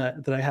course name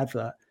that I had for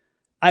that.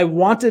 I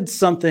wanted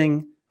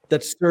something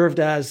that served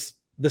as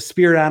the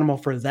spirit animal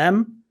for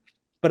them,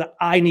 but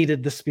I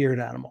needed the spirit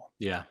animal.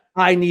 Yeah.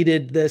 I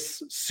needed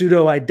this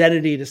pseudo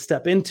identity to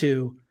step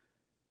into,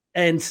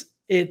 and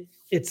it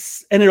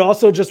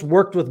also just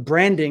worked with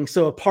branding.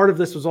 So a part of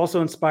this was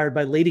also inspired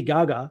by Lady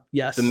Gaga.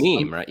 Yes. The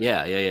meme, right?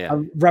 Yeah.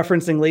 I'm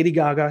referencing Lady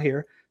Gaga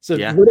here. So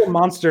Little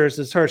Monsters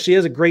is her. She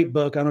has a great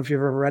book. I don't know if you've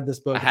ever read this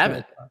book. I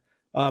haven't.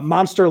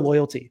 Monster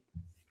Loyalty.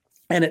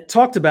 And it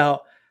talked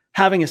about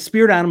having a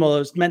spirit animal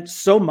that meant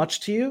so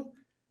much to you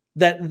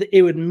that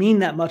it would mean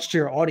that much to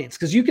your audience.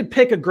 Because you could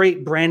pick a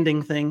great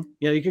branding thing.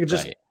 You could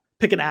just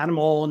pick an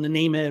animal and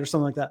name it or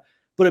something like that.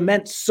 But it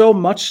meant so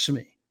much to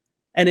me.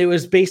 And it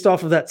was based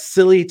off of that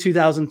silly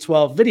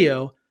 2012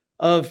 video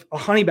of a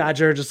honey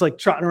badger just like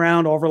trotting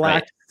around all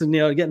relaxed and,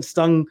 getting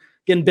stung,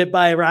 getting bit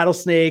by a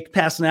rattlesnake,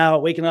 passing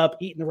out, waking up,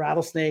 eating a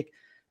rattlesnake.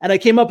 And I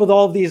came up with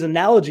all of these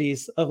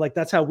analogies of like,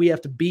 that's how we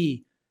have to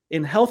be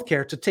in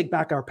healthcare to take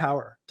back our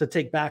power, to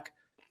take back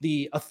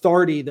the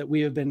authority that we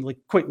have been like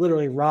quite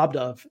literally robbed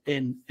of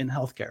in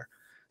healthcare.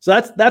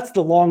 So that's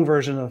the long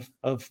version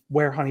of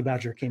where Honey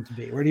Badger came to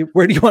be. Where do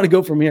you want to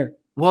go from here?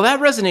 Well, that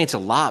resonates a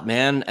lot,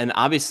 man. And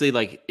obviously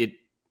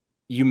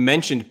you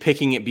mentioned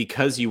picking it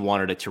because you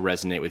wanted it to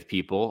resonate with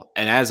people.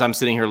 And as I'm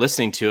sitting here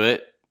listening to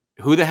it,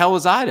 who the hell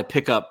was I to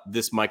pick up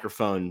this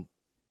microphone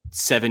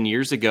 7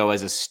 years ago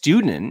as a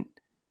student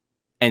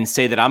and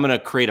say that I'm going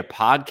to create a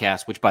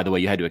podcast, which by the way,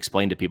 you had to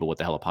explain to people what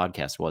the hell a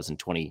podcast was in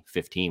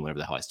 2015, whenever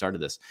the hell I started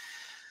this.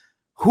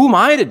 who am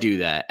I to do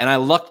that? And I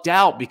lucked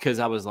out because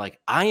I was like,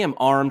 I am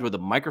armed with a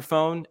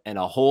microphone and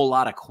a whole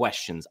lot of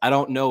questions. I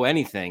don't know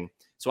anything.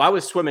 So I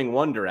was swimming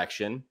one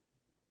direction.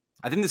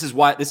 I think this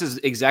is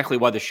exactly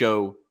why the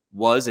show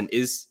was and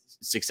is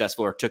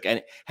successful or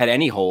had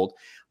any hold.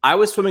 I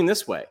was swimming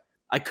this way.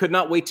 I could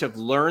not wait to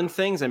learn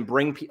things and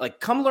bring people, like,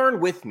 come learn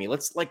with me.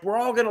 We're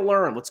all going to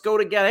learn. Let's go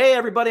together. Hey,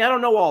 everybody, I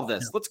don't know all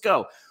this. Let's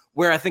go.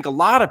 Where I think a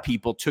lot of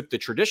people took the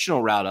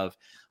traditional route of,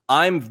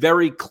 I'm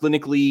very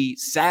clinically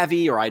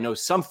savvy, or I know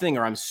something,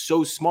 or I'm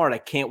so smart, I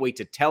can't wait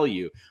to tell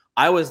you.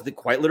 I was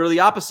quite literally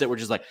opposite. We're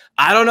just like,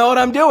 I don't know what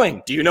I'm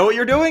doing. Do you know what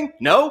you're doing?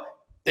 No?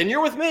 Then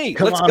you're with me.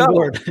 Let's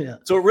go. Yeah.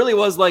 So it really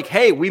was like,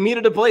 hey, we meet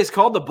at a place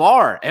called the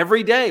bar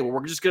every day.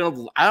 We're just going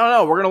to, I don't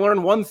know, we're going to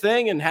learn one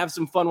thing and have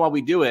some fun while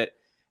we do it.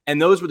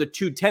 And those were the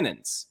two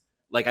tenets.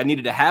 Like, I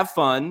needed to have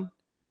fun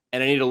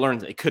and I needed to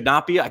learn. I could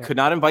not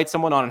invite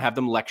someone on and have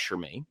them lecture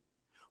me,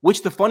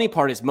 which the funny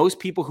part is most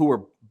people who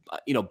are,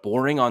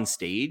 boring on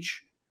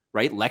stage,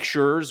 right?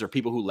 Lecturers or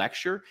people who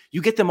lecture,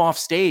 you get them off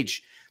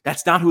stage.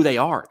 That's not who they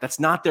are. That's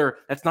not their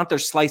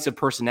slice of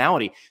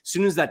personality. As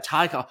soon as that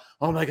tie,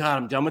 oh my God,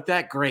 I'm done with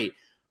that. Great.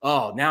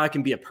 Oh, now I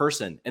can be a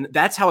person. And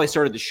that's how I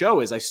started the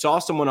show. Is I saw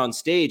someone on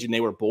stage and they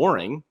were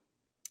boring,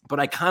 but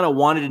I kind of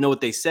wanted to know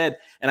what they said.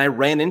 And I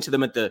ran into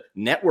them at the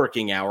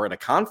networking hour at a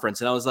conference.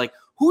 And I was like,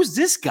 who's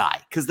this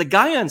guy? Because the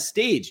guy on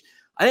stage,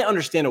 I didn't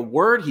understand a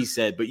word he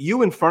said, but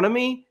you in front of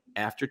me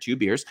after 2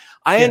 beers,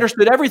 I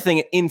understood everything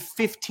in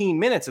 15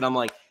 minutes. And I'm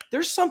like,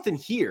 there's something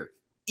here,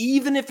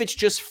 even if it's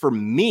just for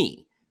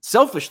me.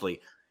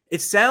 Selfishly,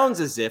 it sounds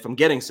as if I'm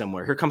getting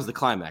somewhere. Here comes the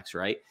climax,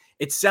 right?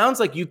 It sounds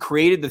like you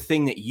created the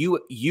thing that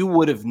you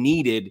would have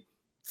needed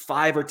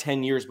 5 or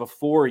 10 years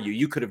before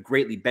you could have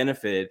greatly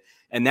benefited.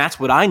 And that's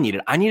what I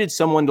needed. I needed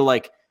someone to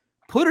like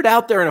put it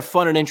out there in a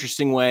fun and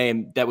interesting way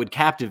and that would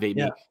captivate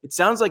me. It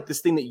sounds like this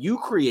thing that you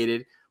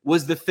created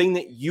was the thing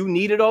that you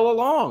needed all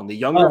along, the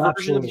younger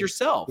version of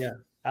yourself. Yeah,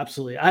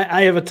 absolutely.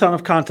 I have a ton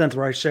of content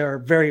where I share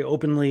very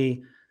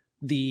openly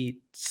the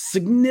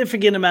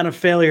significant amount of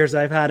failures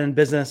I've had in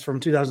business from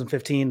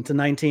 2015 to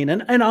 19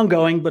 and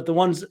ongoing, but the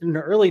ones in the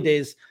early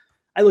days,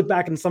 I look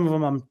back and some of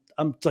them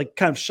I'm like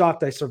kind of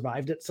shocked I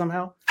survived it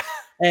somehow.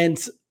 And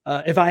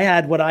if I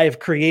had what I have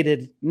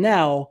created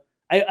now,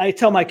 I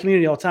tell my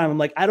community all the time, I'm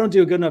like, I don't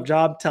do a good enough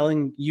job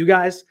telling you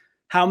guys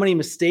how many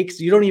mistakes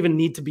you don't even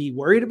need to be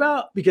worried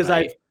about, because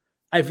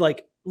I've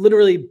like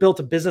literally built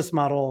a business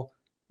model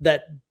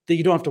that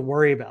you don't have to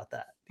worry about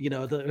that.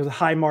 The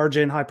high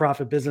margin, high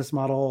profit business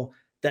model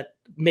that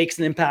makes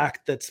an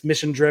impact, that's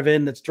mission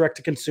driven, that's direct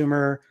to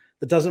consumer,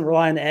 that doesn't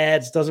rely on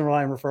ads, doesn't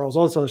rely on referrals,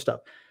 all this other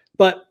stuff.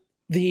 But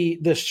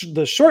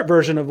the short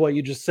version of what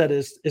you just said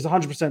is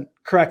 100%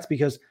 correct,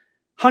 because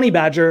Honey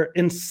Badger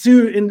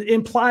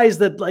implies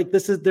that like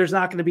there's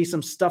not going to be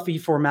some stuffy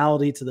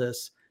formality to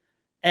this,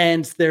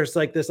 and there's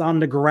like this on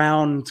the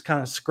ground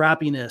kind of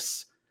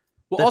scrappiness.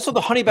 Well, also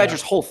the Honey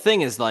Badger's whole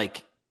thing is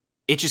like,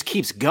 it just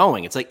keeps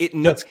going. It's like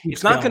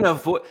it's not going to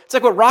avoid. It's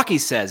like what Rocky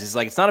says. It's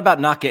like, it's not about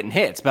not getting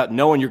hit. It's about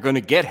knowing you're going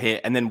to get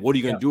hit, and then what are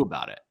you going to do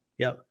about it?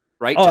 Yep.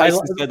 Right.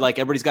 Tyson said like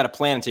everybody's got a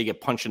plan until you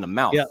get punched in the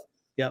mouth. Yep.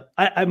 Yep.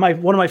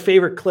 One of my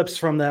favorite clips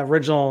from the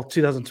original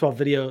 2012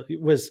 video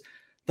was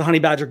the Honey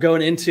Badger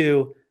going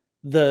into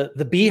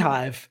the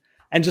beehive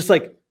and just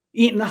like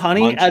eating the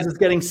honey as it's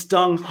getting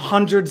stung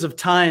hundreds of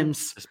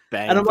times.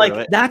 And I'm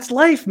like, that's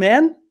life,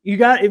 man.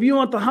 If you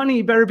want the honey,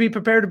 you better be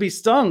prepared to be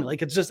stung.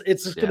 Like it's just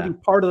going to be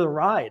part of the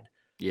ride.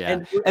 Yeah.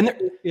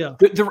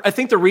 I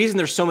think the reason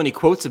there's so many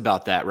quotes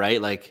about that,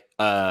 right? Like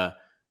a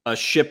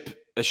ship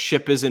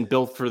isn't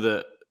built for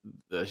the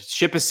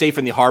ship is safe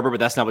in the harbor, but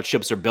that's not what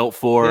ships are built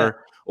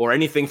for, or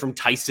anything from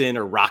Tyson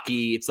or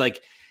Rocky. It's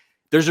like,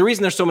 there's a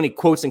reason there's so many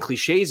quotes and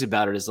cliches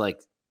about it. Is like,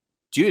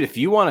 dude, if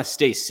you want to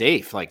stay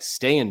safe, like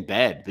stay in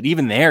bed, but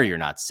even there, you're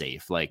not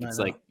safe. Like, it's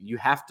like, you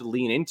have to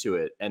lean into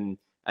it. And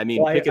I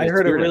mean, I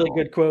heard a really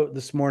good quote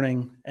this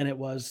morning, and it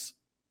was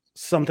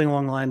something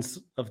along the lines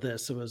of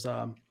this. It was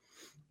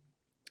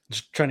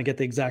just trying to get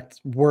the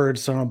exact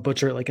words so I don't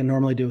butcher it like I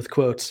normally do with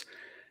quotes.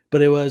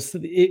 But it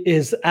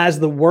is as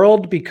the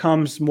world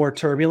becomes more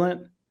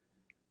turbulent,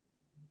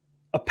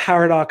 a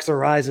paradox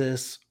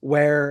arises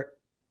where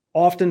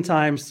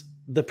oftentimes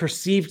the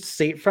perceived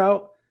safe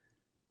route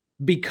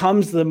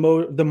becomes the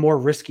more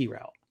risky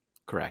route.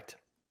 Correct.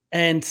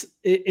 And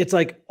it's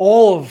like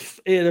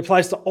it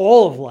applies to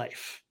all of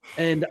life.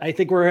 And I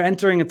think we're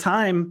entering a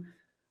time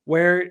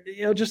where,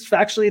 just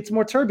factually it's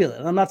more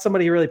turbulent. I'm not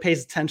somebody who really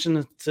pays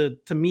attention to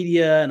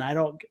media, and I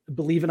don't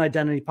believe in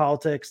identity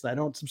politics. I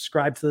don't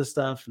subscribe to this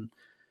stuff.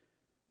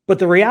 But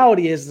the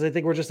reality is I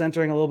think we're just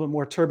entering a little bit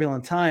more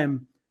turbulent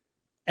time.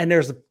 And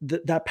there's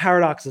that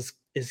paradox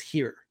is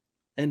here.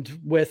 And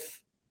with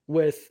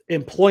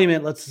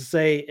employment, let's just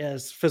say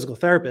as physical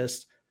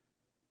therapists,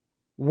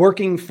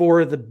 working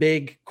for the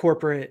big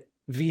corporate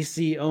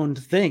VC owned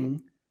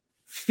thing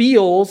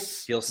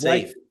feels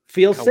safe.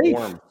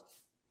 Warm.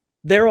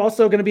 They're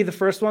also going to be the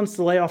first ones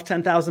to lay off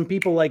 10,000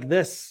 people like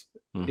this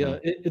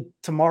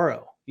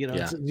tomorrow.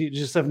 You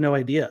just have no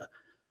idea.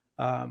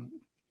 And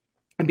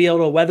and be able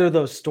to weather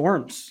those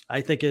storms, I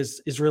think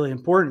is really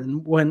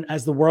important. When,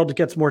 as the world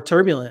gets more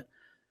turbulent,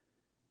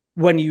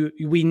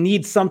 we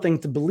need something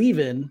to believe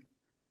in.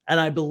 And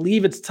I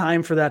believe it's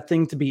time for that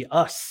thing to be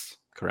us.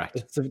 Correct.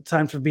 It's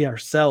time to be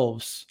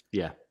ourselves.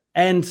 Yeah.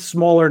 And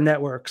smaller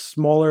networks,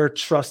 smaller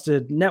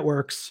trusted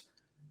networks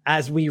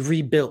as we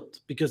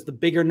rebuild, because the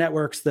bigger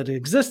networks that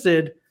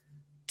existed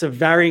to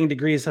varying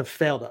degrees have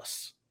failed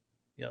us.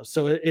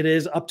 So it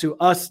is up to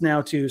us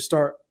now to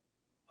start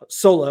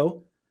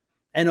solo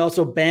and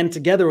also band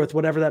together with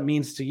whatever that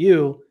means to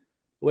you,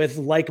 with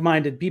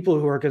like-minded people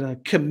who are going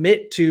to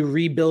commit to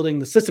rebuilding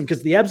the system,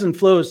 because the ebbs and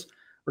flows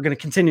are going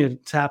to continue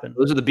to happen.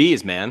 Those are the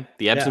bees, man.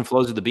 The ebbs and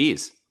flows of the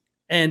bees.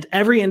 And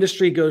every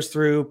industry goes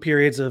through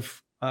periods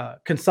of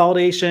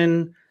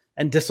consolidation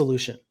and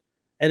dissolution.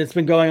 And it's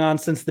been going on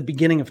since the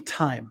beginning of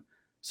time.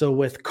 So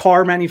with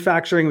car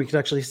manufacturing, we could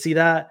actually see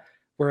that,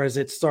 whereas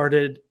it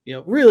started,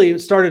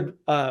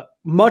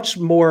 much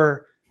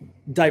more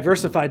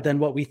diversified than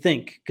what we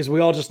think, because we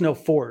all just know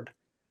Ford.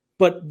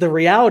 But the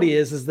reality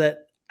is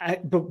that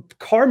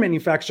car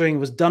manufacturing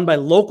was done by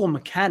local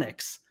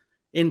mechanics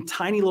in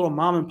tiny little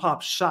mom and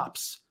pop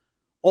shops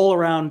all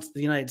around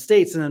the United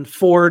States. And then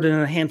Ford and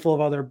a handful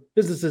of other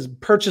businesses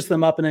purchased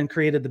them up and then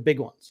created the big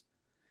ones.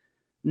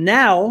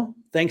 Now,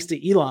 thanks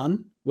to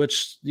Elon,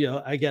 which,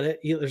 I get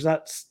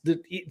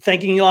it.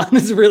 Thanking Elon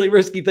is a really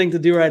risky thing to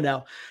do right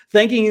now.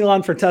 Thanking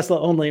Elon for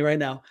Tesla only right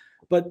now.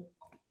 But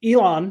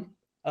Elon,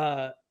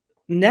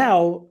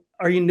 now,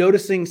 are you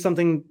noticing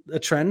a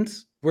trend?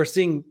 We're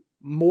seeing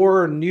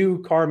more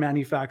new car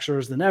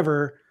manufacturers than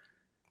ever.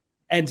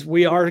 And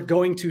we are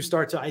going to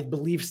start to, I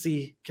believe,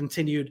 see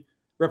continued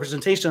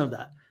representation of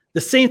that.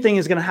 The same thing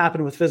is going to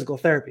happen with physical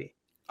therapy.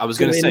 I was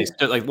going to say,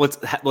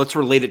 let's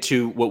relate it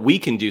to what we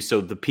can do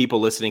so the people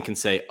listening can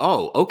say,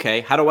 oh,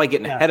 okay, how do I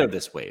get ahead of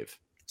this wave?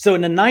 So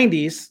in the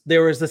 90s,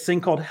 there was this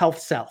thing called Health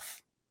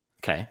South.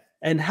 Okay.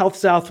 And Health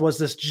South was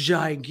this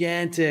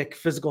gigantic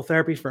physical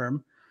therapy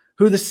firm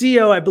who the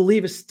CEO, I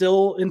believe, is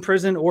still in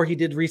prison, or he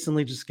did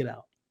recently just get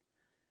out.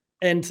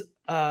 And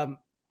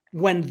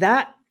when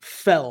that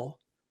fell,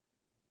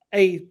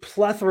 a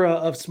plethora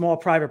of small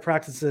private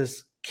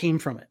practices came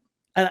from it.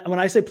 And when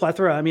I say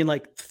plethora, I mean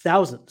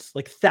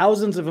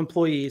thousands of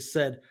employees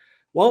said,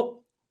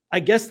 well,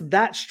 I guess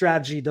that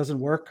strategy doesn't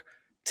work.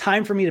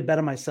 Time for me to bet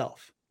on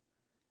myself.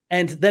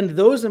 And then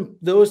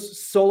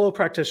those solo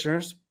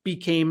practitioners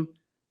became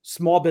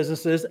small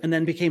businesses and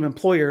then became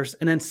employers.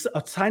 And then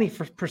a tiny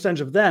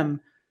percentage of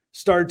them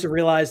started to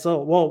realize,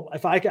 oh, well,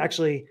 if I could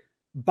actually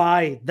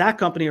buy that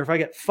company, or if I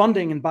get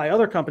funding and buy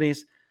other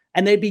companies,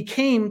 and they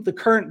became the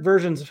current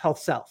versions of Health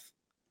South.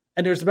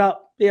 And there's about,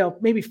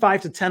 maybe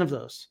 5 to 10 of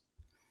those.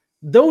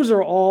 Those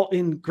are all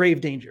in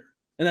grave danger.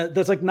 And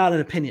that's not an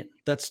opinion.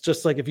 That's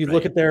just if you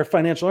look at their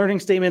financial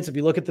earnings statements, if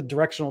you look at the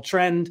directional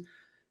trend,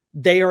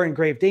 they are in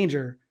grave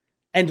danger.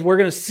 And we're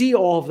going to see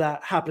all of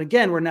that happen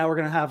again, where now we're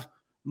going to have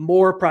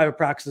more private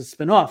practices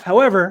spin off.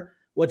 However,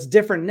 what's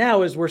different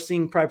now is we're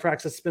seeing private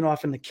practices spin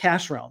off in the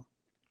cash realm.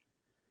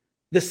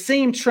 The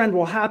same trend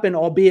will happen,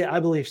 albeit I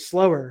believe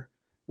slower,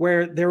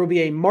 where there will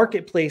be a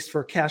marketplace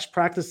for cash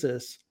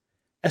practices,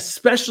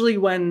 especially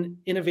when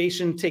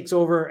innovation takes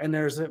over and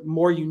there's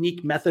more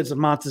unique methods of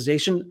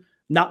monetization,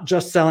 not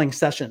just selling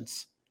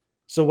sessions.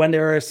 So when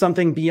there is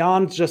something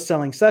beyond just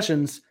selling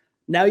sessions,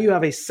 now you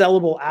have a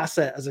sellable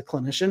asset as a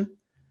clinician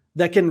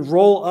that can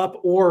roll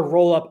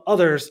up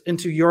others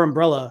into your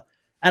umbrella.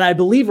 And I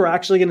believe we're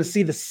actually going to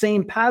see the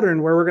same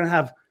pattern where we're going to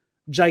have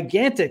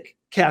gigantic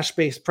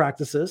cash-based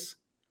practices,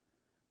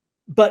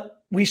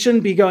 but we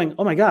shouldn't be going,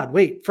 oh my God,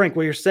 wait, Frank,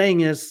 what you're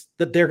saying is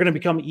that they're going to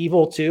become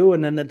evil too,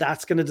 and then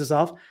that's going to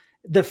dissolve.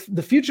 The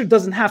future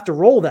doesn't have to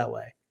roll that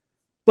way.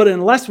 But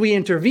unless we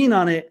intervene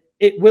on it,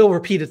 it will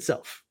repeat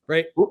itself,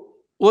 right? Well,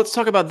 let's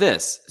talk about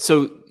this.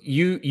 So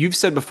you've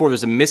said before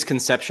there's a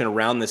misconception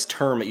around this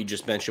term that you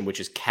just mentioned,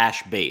 which is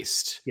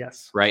cash-based.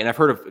 Yes. Right. And I've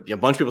heard of a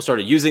bunch of people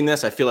started using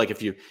this. I feel like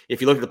if you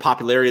look at the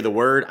popularity of the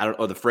word,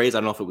 or the phrase, I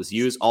don't know if it was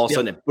used, all of a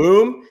sudden it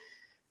boom.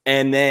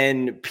 And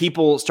then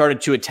people started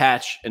to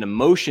attach an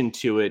emotion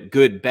to it,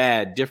 good,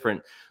 bad,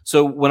 different.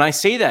 So when I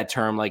say that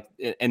term,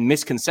 and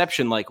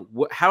misconception,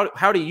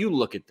 how do you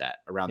look at that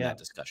around that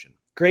discussion?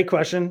 Great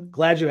question.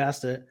 Glad you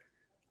asked it.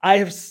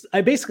 I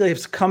basically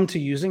have come to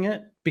using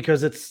it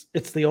because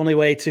it's the only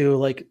way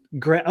to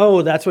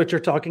that's what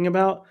you're talking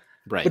about.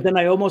 Right. But then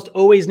I almost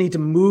always need to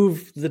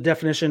move the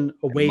definition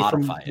away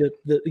from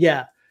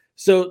the.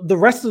 So the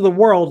rest of the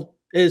world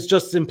is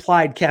just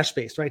implied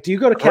cash-based, right? Do you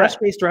go to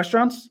cash-based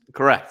restaurants?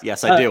 Correct.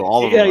 Yes, I do.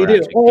 All of them. Yeah, you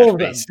do. All of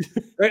them.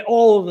 Right?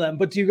 All of them.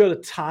 But do you go to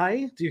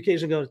Thai? Do you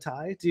occasionally go to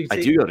Thai? I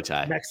do go to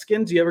Thai.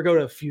 Mexican? Do you ever go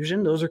to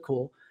Fusion? Those are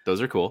cool.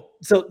 Those are cool.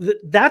 So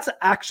that's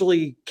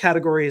actually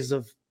categories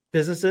of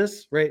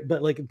businesses, right?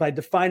 But by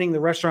defining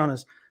the restaurant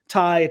as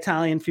Thai,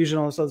 Italian, Fusion,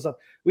 all this other stuff,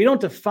 we don't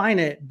define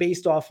it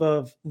based off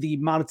of the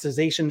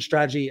monetization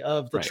strategy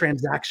of the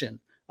transaction,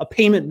 a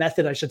payment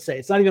method, I should say.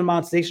 It's not even a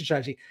monetization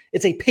strategy.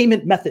 It's a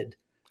payment method.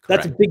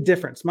 That's a big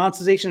difference.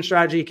 Monetization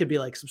strategy could be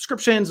like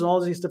subscriptions and all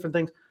of these different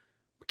things.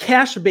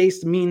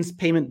 Cash-based means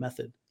payment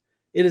method.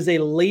 It is a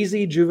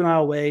lazy,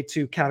 juvenile way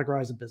to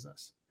categorize a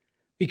business,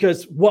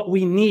 because what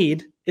we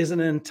need is an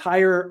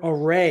entire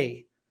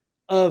array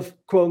of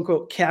quote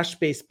unquote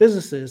cash-based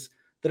businesses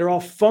that are all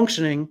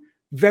functioning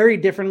very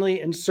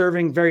differently and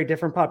serving very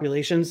different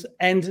populations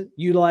and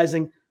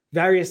utilizing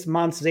various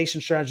monetization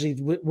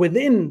strategies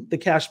within the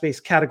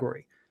cash-based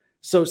category.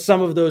 So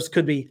some of those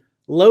could be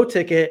low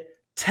ticket,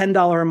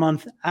 $10 a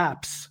month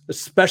apps,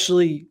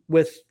 especially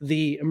with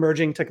the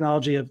emerging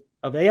technology of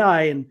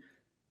AI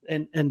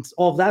and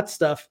all of that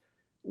stuff.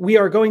 We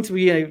are going to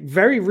be in a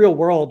very real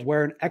world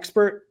where an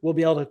expert will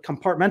be able to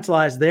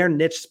compartmentalize their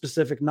niche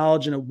specific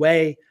knowledge in a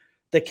way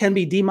that can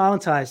be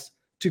demonetized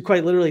to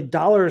quite literally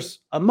dollars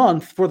a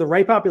month for the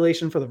right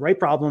population, for the right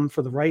problem,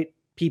 for the right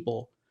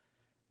people.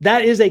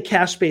 That is a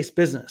cash-based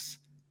business.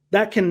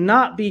 That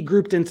cannot be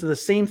grouped into the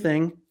same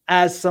thing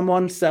as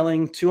someone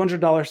selling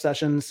 $200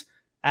 sessions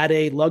at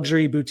a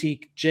luxury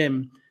boutique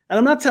gym. And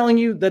I'm not telling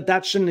you that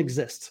that shouldn't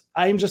exist.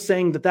 I am just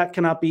saying that that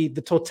cannot be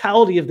the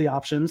totality of the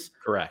options.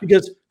 Correct.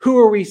 Because who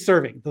are we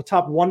serving? The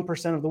top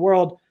 1% of the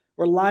world.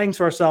 We're lying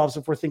to ourselves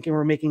if we're thinking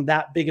we're making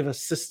that big of a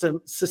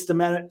systemic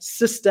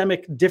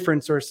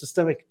difference or a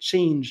systemic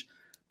change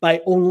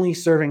by only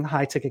serving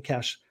high ticket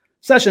cash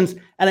sessions.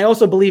 And I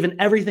also believe in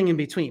everything in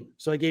between.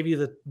 So I gave you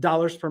the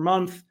dollars per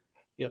month,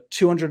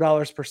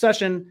 $200 per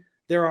session.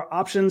 There are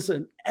options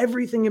and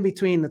everything in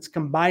between that's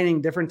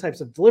combining different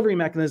types of delivery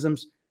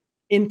mechanisms,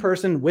 in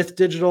person with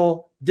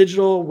digital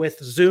with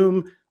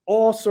Zoom,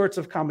 all sorts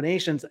of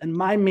combinations. And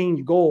my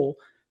main goal,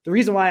 the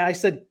reason why I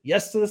said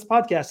yes to this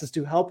podcast, is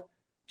to help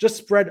just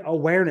spread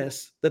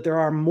awareness that there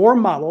are more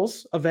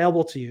models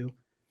available to you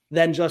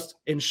than just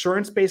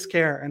insurance-based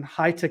care and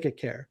high-ticket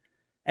care,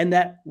 and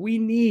that we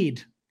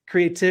need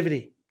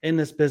creativity in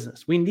this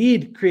business. We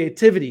need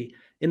creativity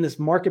in this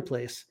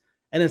marketplace,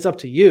 and it's up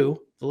to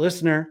you, the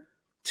listener,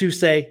 to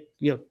say,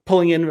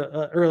 pulling in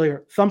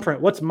earlier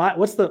thumbprint. What's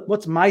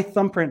my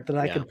thumbprint that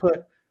I can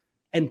put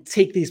and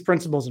take these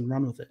principles and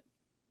run with it?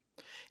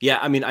 Yeah,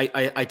 I mean,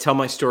 I tell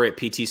my story at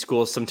PT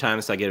school.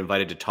 Sometimes I get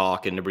invited to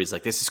talk, and everybody's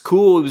like, "This is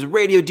cool. It was a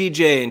radio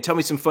DJ, and tell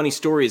me some funny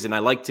stories." And I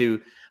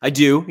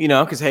do,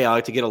 because hey, I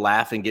like to get a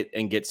laugh and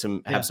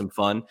have some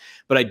fun.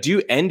 But I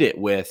do end it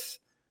with,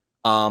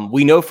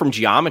 we know from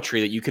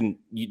geometry that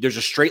there's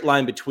a straight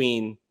line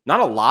between not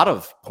a lot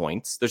of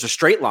points. There's a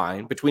straight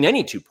line between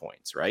any 2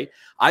 points, right?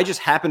 I just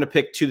happened to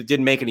pick two that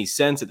didn't make any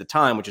sense at the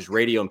time, which is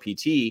radio and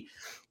PT.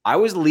 I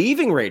was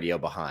leaving radio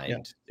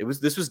behind. Yeah.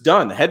 This was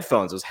done. The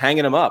headphones, I was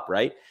hanging them up,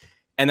 right?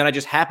 And then I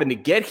just happened to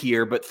get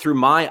here, but through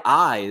my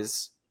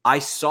eyes, I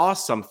saw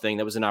something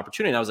that was an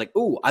opportunity. And I was like,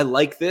 "Ooh, I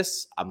like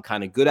this. I'm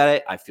kind of good at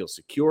it. I feel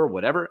secure,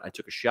 whatever." I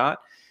took a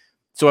shot.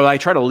 So what I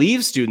try to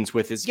leave students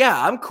with is,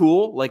 yeah, I'm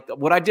cool. Like,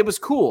 what I did was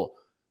cool.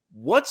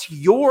 What's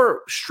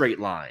your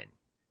straight line?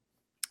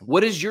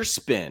 What is your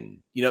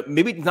spin?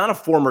 Maybe it's not a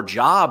former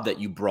job that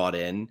you brought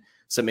in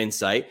some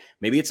insight.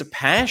 Maybe it's a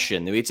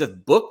passion. Maybe it's a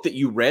book that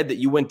you read that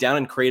you went down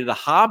and created a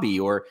hobby,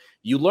 or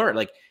you learned.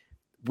 Like,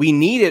 we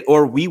need it,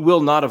 or we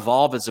will not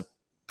evolve as a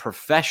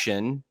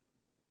profession.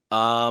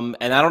 And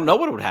I don't know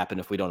what would happen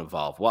if we don't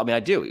evolve. Well, I mean, I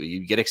do.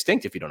 You get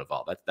extinct if you don't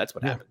evolve. That's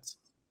what happens.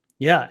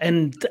 Yeah.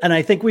 And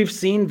I think we've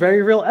seen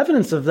very real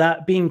evidence of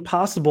that being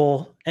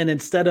possible. And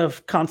instead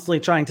of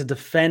constantly trying to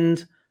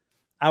defend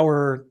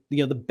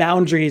the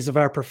boundaries of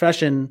our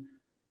profession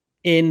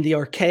in the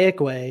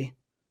archaic way,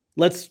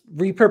 let's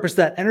repurpose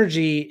that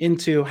energy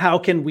into how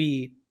can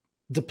we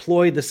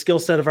deploy the skill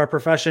set of our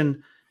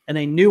profession in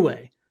a new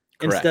way.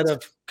 Correct. Instead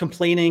of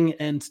complaining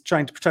and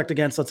trying to protect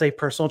against, let's say,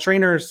 personal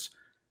trainers,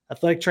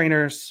 athletic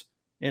trainers,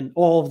 and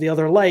all of the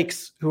other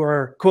likes who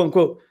are quote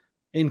unquote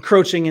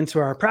encroaching into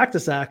our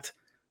practice act.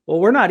 Well,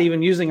 we're not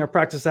even using our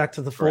practice act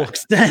to the full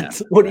extent.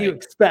 Yeah, what do you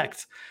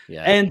expect?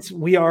 Yeah. And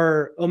we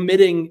are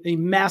omitting a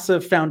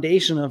massive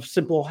foundation of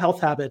simple health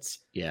habits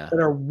that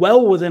are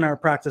well within our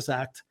practice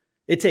act.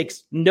 It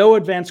takes no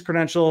advanced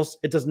credentials.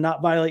 It does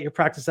not violate your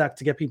practice act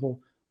to get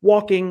people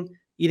walking,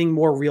 eating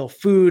more real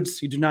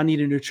foods. You do not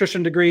need a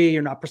nutrition degree.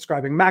 You're not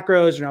prescribing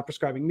macros. You're not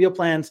prescribing meal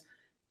plans.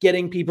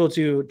 Getting people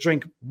to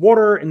drink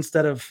water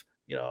instead of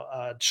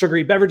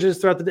sugary beverages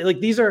throughout the day. Like,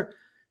 these are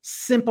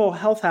simple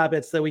health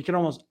habits that we can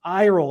almost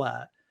eye roll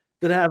at,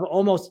 that have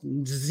almost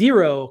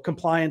zero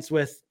compliance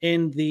with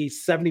in the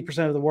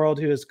 70% of the world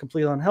who is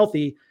completely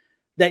unhealthy,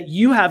 that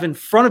you have in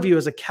front of you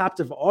as a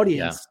captive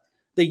audience,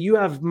 that you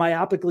have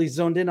myopically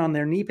zoned in on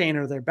their knee pain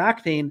or their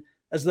back pain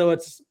as though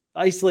it's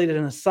isolated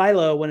in a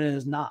silo when it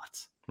is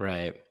not.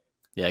 Right.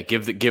 Yeah.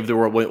 Give the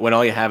world, when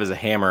all you have is a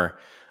hammer,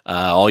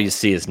 all you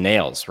see is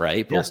nails,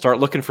 right? We'll start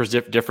looking for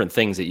different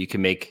things that you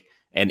can make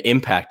an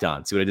impact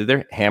on. See what I did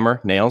there?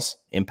 Hammer, nails,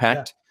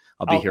 impact.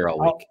 I'll be here all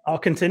week. I'll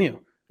continue.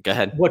 Go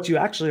ahead. What you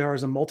actually are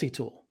is a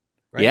multi-tool,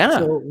 right? Yeah.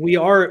 So we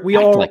are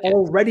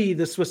already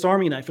the Swiss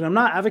Army knife, and I'm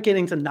not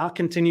advocating to not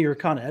continue your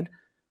Con Ed.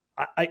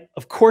 I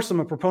of course I'm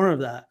a proponent of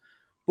that,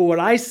 but what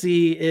I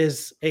see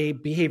is a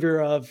behavior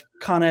of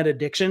Con Ed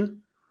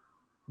addiction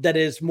that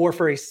is more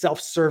for a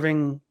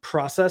self-serving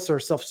process,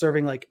 or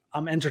self-serving, like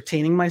I'm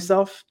entertaining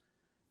myself,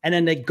 and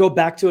then they go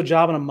back to a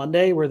job on a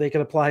Monday where they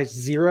could apply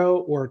 0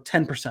 or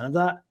 10% of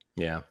that.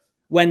 Yeah.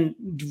 When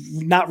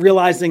not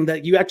realizing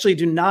that you actually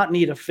do not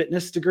need a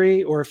fitness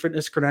degree or a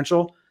fitness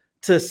credential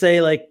to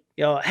say like,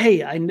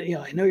 hey, I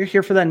know you're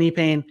here for that knee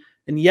pain.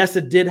 And yes,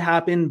 it did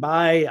happen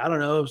by, I don't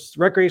know,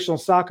 recreational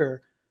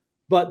soccer,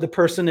 but the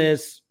person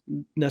is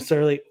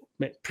necessarily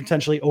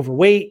potentially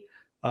overweight,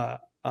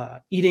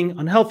 eating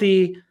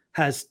unhealthy,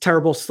 has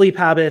terrible sleep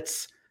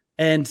habits,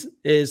 and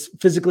is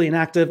physically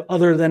inactive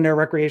other than their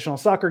recreational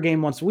soccer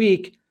game once a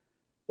week.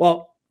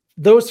 Well,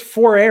 those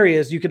 4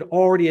 areas you could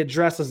already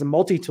address as a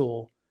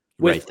multi-tool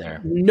with right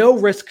there. No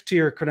risk to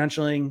your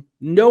credentialing,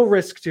 no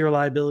risk to your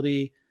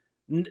liability,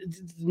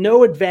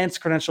 no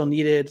advanced credential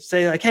needed.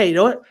 Say like, hey, you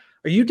know what?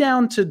 Are you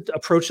down to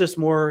approach this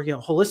more,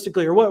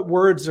 holistically, or what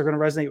words are going to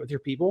resonate with your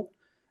people?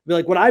 Be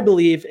like, what I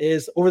believe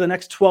is over the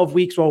next 12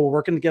 weeks while we're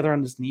working together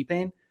on this knee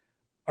pain,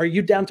 are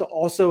you down to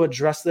also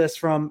address this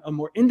from a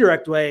more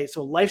indirect way?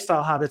 So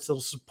lifestyle habits that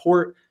will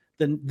support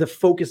the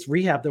focused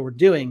rehab that we're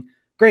doing.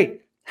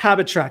 Great.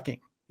 Habit tracking.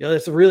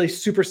 It's a really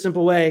super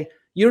simple way.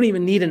 You don't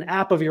even need an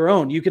app of your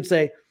own. You could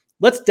say,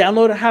 let's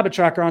download a habit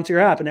tracker onto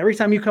your app. And every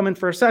time you come in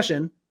for a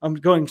session, I'm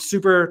going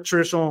super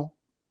traditional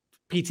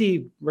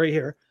PT right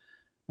here.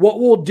 What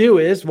we'll do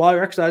is while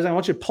you're exercising, I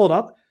want you to pull it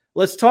up.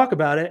 Let's talk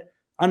about it.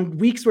 On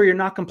weeks where you're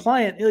not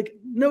compliant, like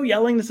no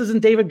yelling. This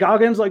isn't David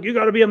Goggins. Like you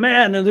got to be a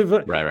man. And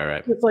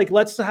right. It's like,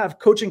 let's have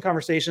coaching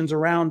conversations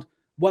around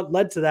what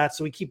led to that.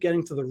 So we keep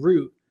getting to the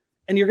root,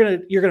 and you're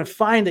going to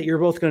find that you're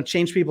both going to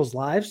change people's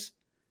lives.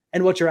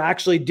 And what you're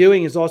actually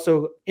doing is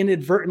also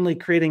inadvertently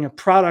creating a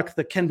product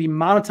that can be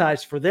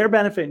monetized for their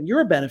benefit and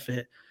your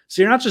benefit.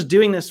 So you're not just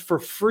doing this for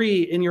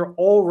free in your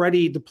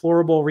already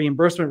deplorable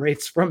reimbursement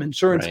rates from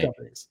insurance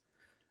companies.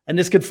 And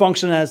this could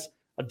function as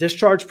a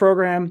discharge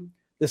program.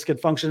 This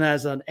could function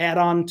as an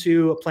add-on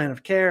to a plan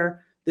of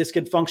care. This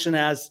could function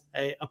as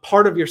a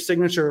part of your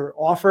signature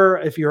offer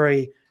if you're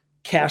a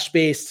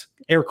cash-based,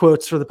 air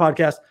quotes for the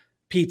podcast,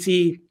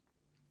 PT.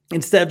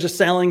 Instead of just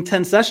selling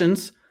 10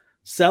 sessions,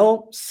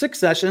 sell 6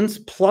 sessions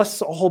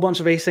plus a whole bunch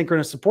of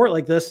asynchronous support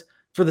like this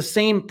for the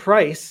same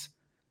price.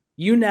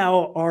 You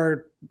now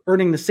are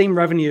earning the same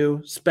revenue,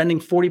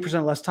 spending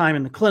 40% less time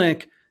in the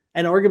clinic,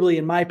 and arguably,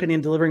 in my opinion,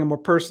 delivering a more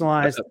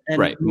personalized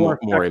and more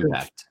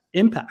impact.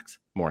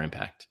 More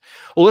impact.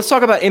 Well, let's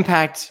talk about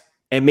impact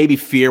and maybe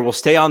fear. We'll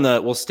stay on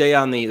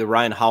the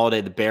Ryan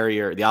Holiday, the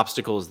barrier, the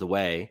obstacle is the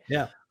way.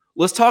 Yeah.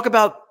 Let's talk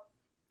about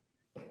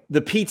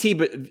the PT,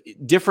 but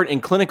different in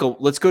clinical.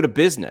 Let's go to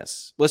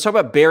business. Let's talk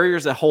about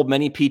barriers that hold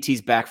many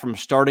PTs back from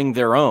starting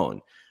their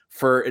own.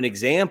 For an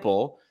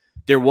example,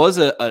 there was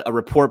a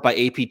report by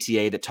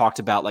APTA that talked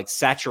about like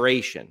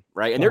saturation,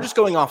 right? And they're just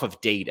going off of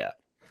data.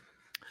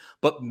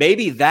 But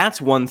maybe that's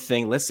one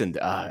thing. Listen,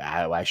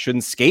 I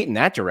shouldn't skate in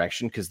that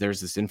direction because there's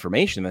this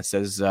information that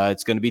says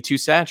it's going to be too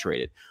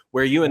saturated.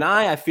 Where you and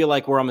I feel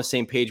like we're on the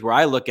same page where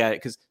I look at it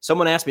because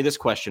someone asked me this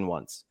question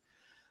once.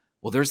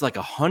 Well, there's like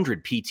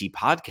 100 PT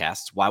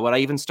podcasts. Why would I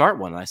even start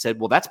one? And I said,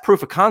 well, that's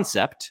proof of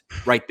concept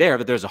right there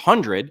that there's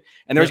 100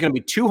 and there's going to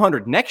be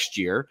 200 next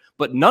year,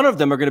 but none of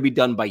them are going to be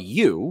done by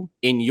you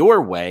in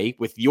your way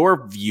with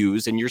your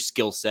views and your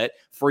skill set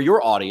for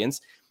your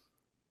audience.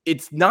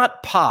 It's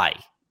not pie.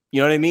 You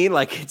know what I mean?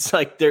 Like it's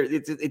like there,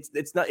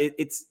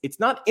 it's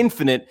not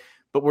infinite,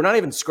 but we're not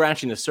even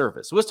scratching the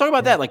surface. So let's talk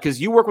about that. Like, because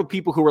you work with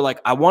people who are like,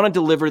 I want to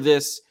deliver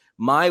this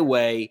my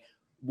way.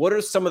 What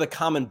are some of the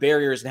common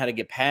barriers and how to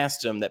get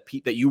past them that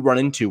you run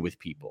into with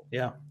people?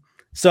 Yeah.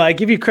 So I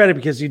give you credit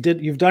because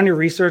you've done your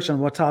research on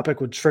what topic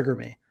would trigger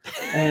me,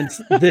 and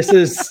this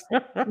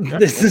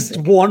is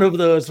one of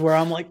those where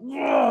I'm like,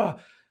 ugh.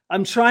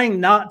 I'm trying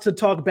not to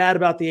talk bad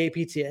about the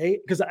APTA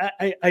because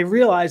I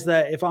realize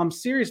that if I'm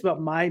serious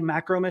about my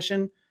macro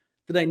mission,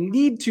 that I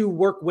need to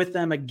work with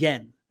them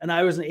again. And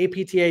I was an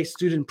APTA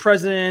student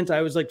president.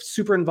 I was like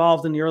super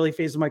involved in the early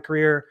phase of my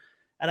career,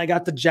 and I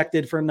got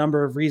dejected for a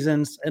number of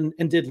reasons and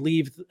did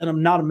leave. And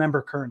I'm not a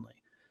member currently.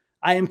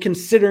 I am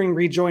considering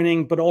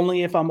rejoining, but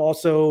only if I'm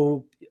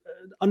also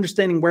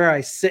understanding where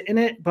I sit in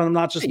it, but I'm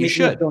not just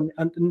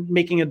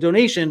making a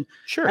donation.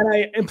 Sure. And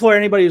I implore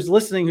anybody who's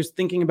listening, who's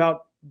thinking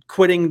about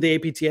quitting the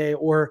APTA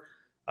or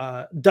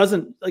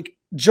doesn't like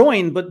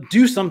join, but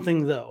do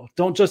something though.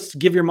 Don't just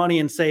give your money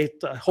and say,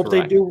 hope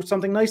they do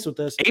something nice with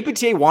this.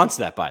 APTA wants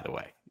that, by the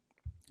way.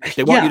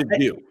 They want you to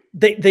do.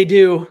 They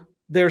do.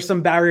 There's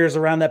some barriers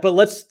around that, but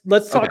let's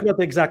talk about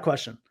the exact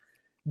question.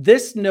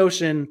 This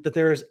notion that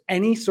there is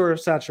any sort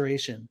of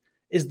saturation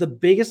is the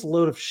biggest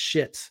load of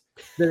shit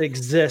that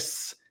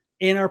exists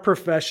in our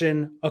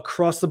profession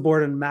across the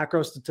board in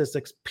macro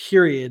statistics,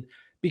 period,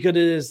 because it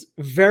is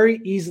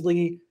very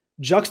easily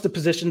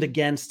juxtapositioned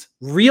against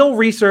real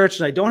research.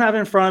 And I don't have it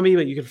in front of me,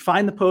 but you can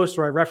find the post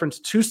where I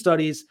referenced 2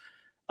 studies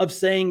of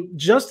saying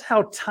just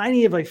how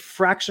tiny of a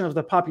fraction of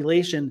the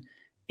population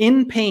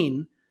in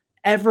pain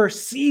ever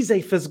sees a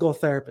physical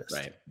therapist.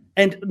 Right.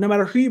 And no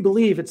matter who you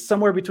believe, it's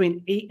somewhere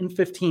between 8 and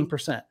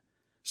 15%.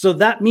 So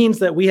that means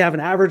that we have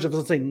an average of,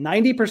 let's say,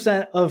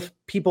 90% of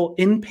people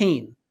in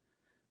pain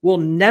will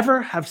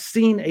never have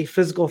seen a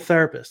physical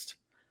therapist.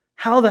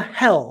 How the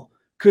hell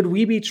could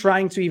we be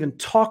trying to even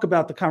talk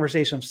about the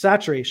conversation of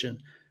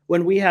saturation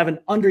when we have an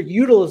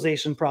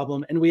underutilization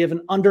problem and we have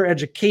an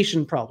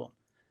undereducation problem?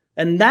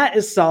 And that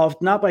is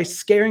solved not by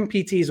scaring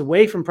PTs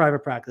away from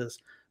private practice,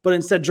 but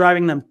instead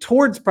driving them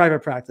towards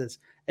private practice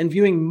and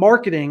viewing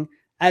marketing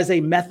as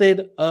a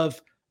method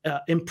of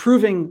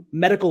improving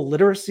medical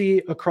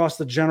literacy across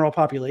the general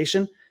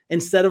population,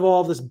 instead of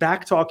all of this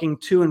back talking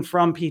to and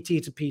from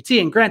PT to PT.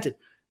 And granted,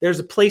 there's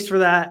a place for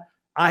that.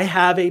 I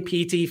have a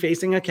PT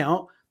facing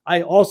account.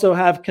 I also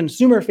have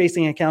consumer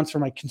facing accounts for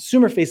my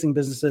consumer facing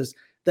businesses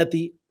that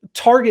the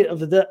target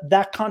of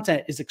that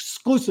content is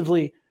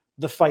exclusively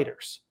the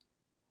fighters.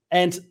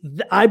 And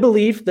I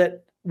believe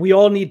that we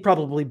all need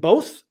probably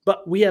both,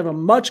 but we have a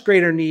much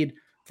greater need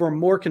for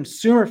more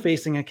consumer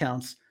facing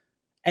accounts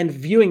and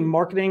viewing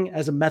marketing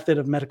as a method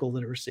of medical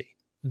literacy.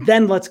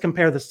 Then let's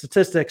compare the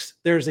statistics.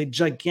 There's a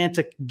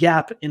gigantic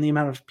gap in the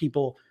amount of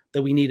people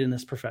that we need in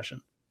this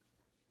profession.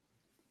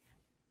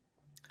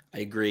 I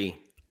agree.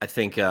 I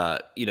think,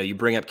 you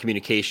bring up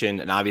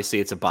communication, and obviously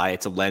it's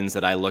a lens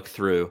that I look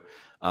through.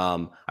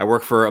 I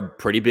work for a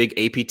pretty big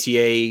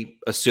APTA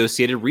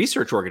associated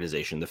research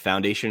organization, the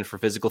Foundation for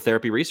Physical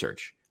Therapy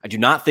Research. I do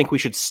not think we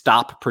should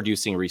stop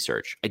producing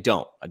research. I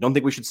don't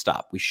think we should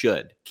stop. We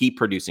should keep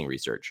producing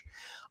research.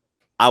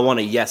 I want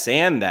to yes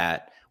and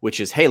that, which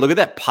is, hey, look at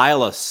that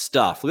pile of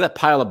stuff. Look at that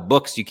pile of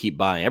books you keep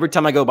buying. Every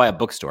time I go buy a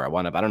bookstore,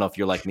 I don't know if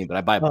you're like me, but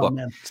I buy a book.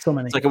 Man, so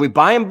many. It's like, are we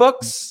buying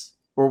books,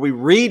 or are we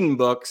reading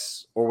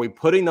books, or are we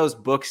putting those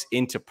books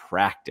into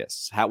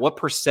practice? What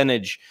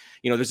percentage,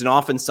 there's an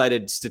often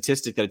cited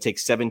statistic that it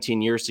takes 17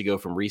 years to go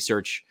from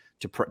research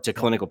to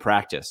clinical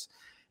practice.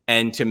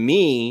 And to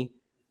me,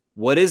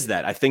 what is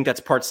that? I think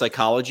that's part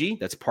psychology.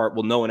 That's part,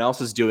 no one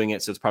else is doing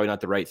it, so it's probably not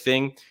the right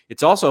thing.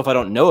 It's also, if I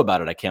don't know about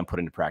it, I can't put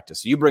it into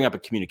practice. So you bring up a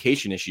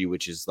communication issue,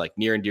 which is like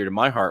near and dear to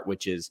my heart,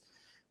 which is,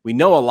 we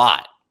know a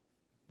lot.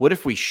 What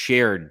if we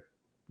shared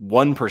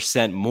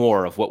 1%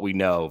 more of what we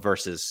know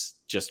versus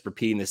just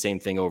repeating the same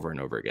thing over and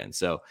over again?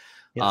 So,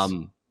 yes.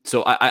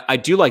 So I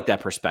do like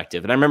that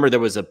perspective. And I remember there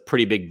was a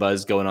pretty big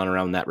buzz going on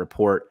around that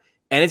report,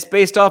 and it's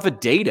based off of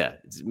data.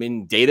 I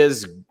mean, data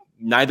is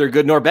neither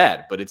good nor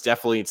bad, but it's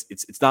definitely,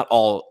 it's not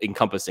all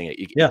encompassing.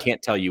 It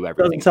can't tell you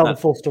everything. Doesn't tell the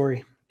full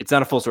story. It's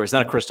not a full story. It's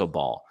not a crystal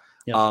ball.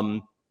 Yeah.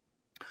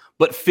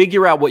 But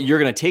figure out what you're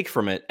going to take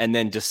from it, and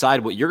then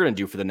decide what you're going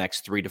to do for the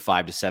next 3 to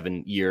 5 to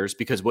 7 years,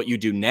 because what you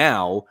do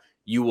now,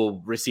 you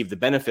will receive the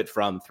benefit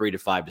from 3 to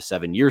 5 to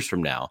 7 years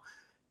from now.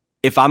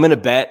 If I'm going to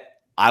bet,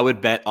 I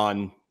would bet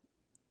on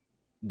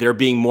there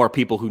being more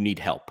people who need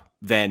help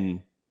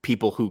than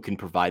people who can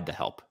provide the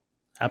help.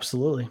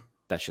 Absolutely.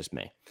 That's just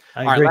me.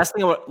 All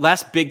right,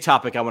 last big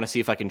topic I want to see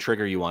if I can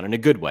trigger you on in a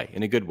good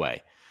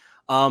way.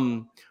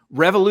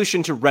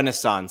 Revolution to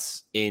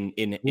renaissance in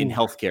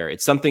healthcare.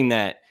 It's something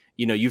that,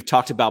 you've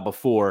talked about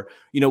before.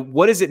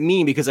 What does it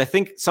mean? Because I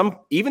think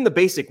even the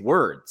basic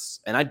words,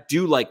 and I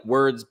do like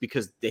words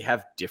because they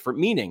have different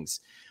meanings.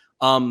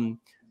 In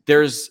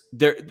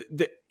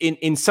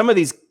some of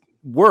these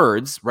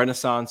words,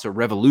 renaissance or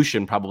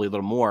revolution, probably a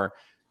little more,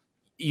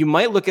 you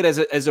might look at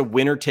it as a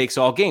winner takes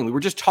all game. We were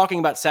just talking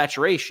about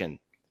saturation.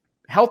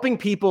 Helping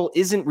people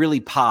isn't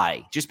really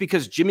pie. Just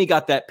because Jimmy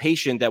got that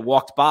patient that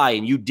walked by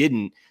and you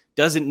didn't,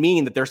 doesn't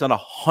mean that there's not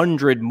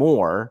 100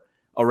 more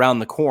around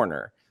the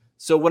corner.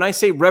 So when I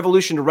say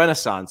revolution to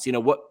renaissance,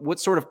 what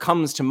sort of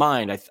comes to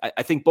mind?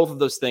 I think both of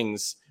those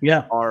things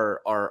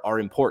are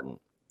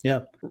important.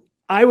 Yeah,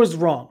 I was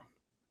wrong,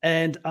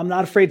 and I'm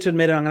not afraid to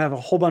admit it. I'm gonna have a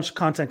whole bunch of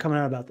content coming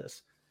out about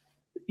this.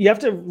 You have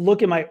to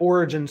look at my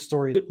origin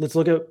story. Let's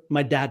look at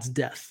my dad's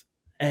death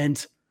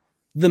and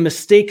the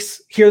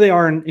mistakes. Here they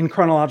are in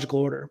chronological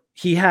order.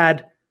 He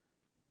had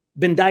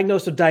been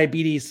diagnosed with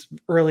diabetes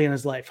early in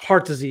his life,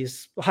 heart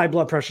disease, high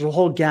blood pressure, the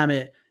whole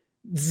gamut,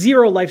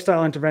 0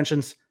 lifestyle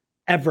interventions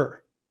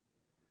ever.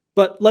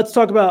 But let's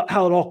talk about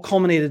how it all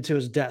culminated to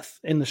his death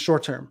in the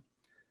short term.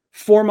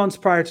 4 months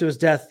prior to his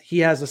death, he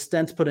has a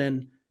stent put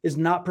in, is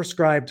not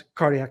prescribed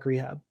cardiac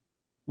rehab.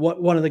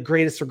 One of the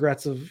greatest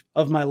regrets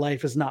of my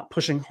life is not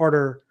pushing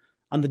harder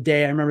on the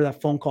day. I remember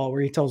that phone call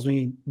where he tells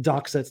me,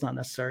 doc said it's not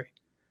necessary.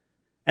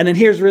 And then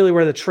here's really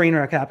where the train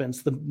wreck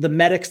happens. The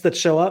medics that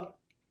show up,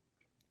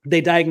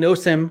 they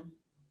diagnose him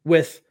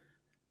with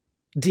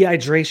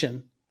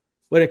dehydration,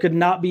 but it could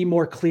not be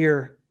more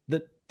clear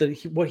that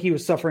what he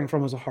was suffering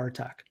from was a heart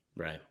attack.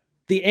 Right.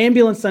 The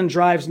ambulance then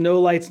drives,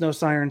 no lights, no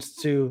sirens,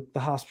 to the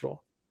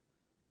hospital.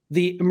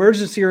 The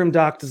emergency room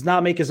doc does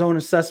not make his own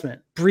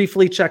assessment,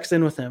 briefly checks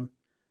in with him.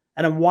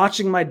 And I'm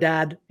watching my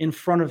dad in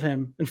front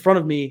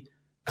of me,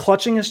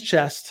 clutching his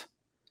chest.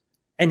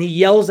 And he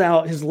yells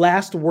out, his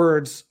last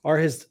words are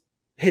his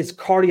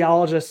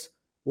cardiologist's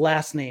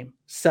last name,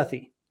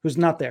 Sethi, who's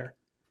not there.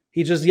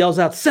 He just yells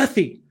out,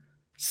 Sethi,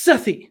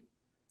 Sethi.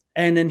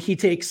 And then he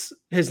takes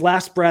his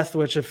last breath,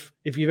 which if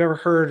you've ever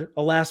heard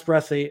a last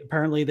breath,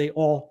 apparently they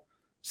all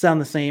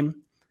sound the same.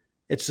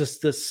 It's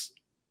just this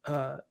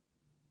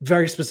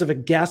very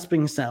specific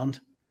gasping sound.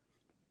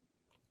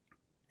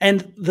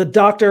 And the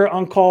doctor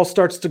on call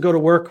starts to go to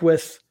work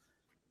with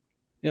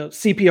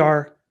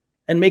CPR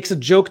and makes a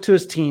joke to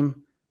his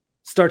team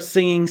starts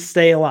singing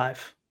Stay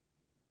Alive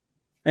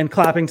and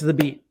clapping to the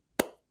beat.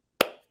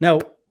 Now,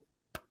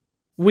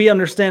 we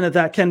understand that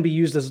that can be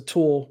used as a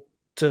tool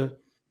to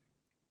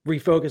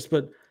refocus,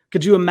 but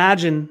could you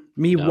imagine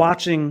me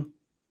watching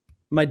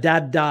my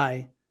dad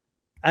die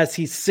as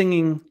he's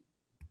singing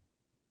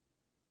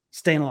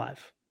Staying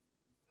Alive?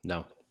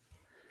 No.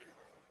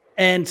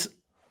 And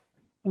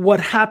what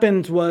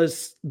happened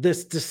was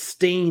this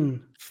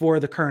disdain for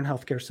the current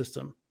healthcare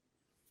system,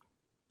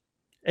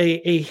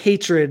 a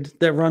hatred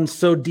that runs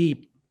so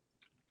deep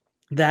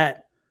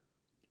that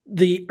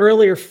the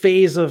earlier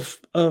phase of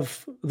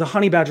the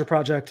Honey Badger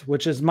Project,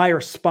 which is my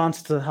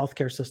response to the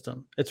healthcare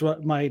system, it's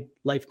what my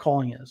life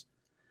calling is,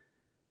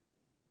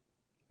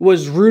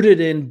 was rooted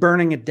in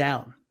burning it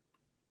down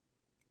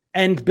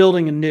and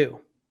building anew.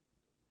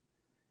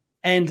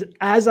 And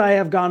as I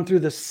have gone through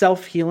the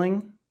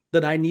self-healing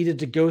that I needed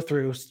to go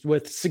through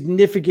with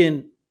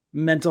significant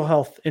mental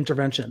health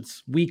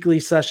interventions, weekly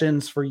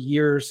sessions for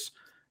years,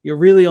 you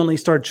really only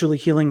started truly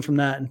healing from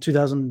that in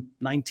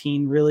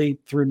 2019, really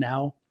through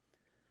now.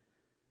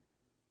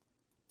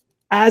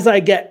 As I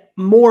get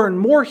more and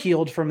more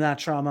healed from that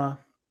trauma,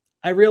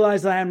 I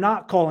realize that I am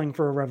not calling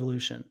for a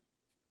revolution.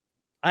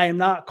 I am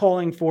not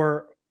calling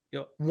for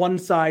one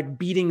side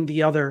beating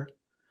the other.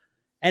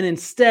 And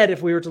instead,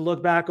 if we were to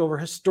look back over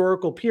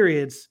historical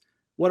periods,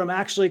 what I'm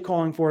actually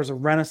calling for is a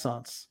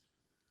renaissance.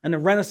 And the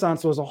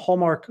Renaissance was a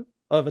hallmark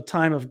of a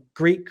time of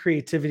great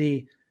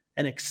creativity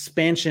and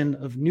expansion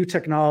of new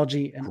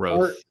technology and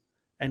art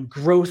and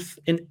growth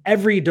in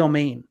every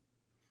domain.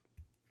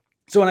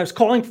 So when I was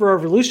calling for a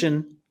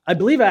revolution, I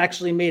believe I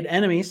actually made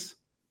enemies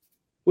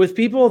with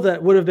people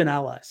that would have been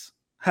allies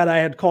had I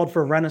had called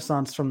for a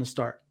renaissance from the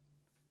start.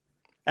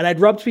 And I'd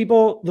rubbed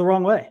people the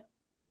wrong way.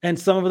 And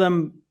some of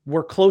them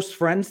were close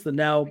friends that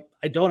now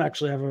I don't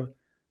actually have a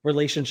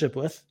relationship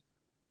with,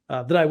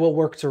 that I will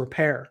work to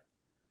repair.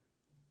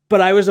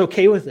 But I was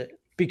okay with it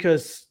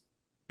because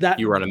that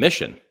you were on a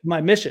mission.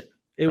 My mission.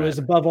 It was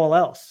above all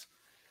else.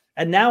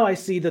 And now I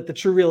see that the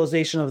true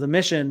realization of the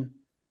mission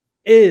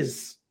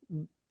is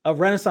a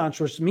renaissance,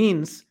 which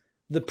means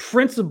the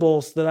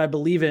principles that I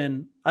believe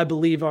in, I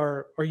believe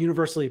are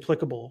universally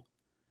applicable.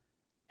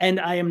 And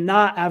I am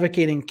not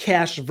advocating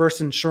cash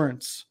versus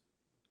insurance.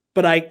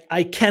 But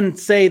I can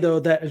say, though,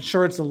 that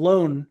insurance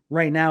alone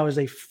right now is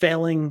a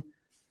failing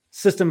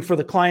system for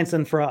the clients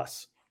and for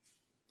us.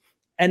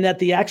 And that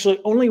the actually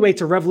only way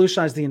to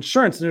revolutionize the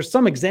insurance, and there's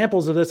some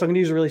examples of this, I'm going to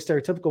use a really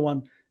stereotypical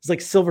one, is like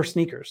Silver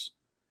Sneakers.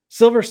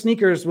 Silver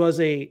Sneakers was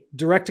a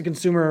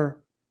direct-to-consumer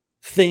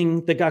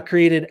thing that got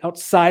created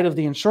outside of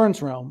the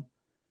insurance realm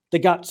that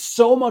got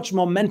so much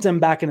momentum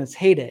back in its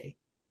heyday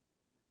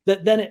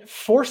that then it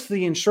forced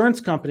the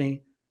insurance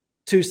company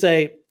to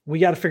say, we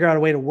got to figure out a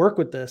way to work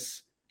with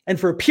this. And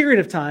for a period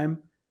of time,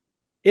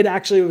 it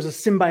actually was a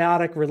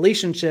symbiotic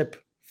relationship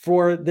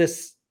for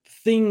this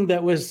thing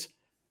that was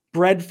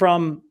bred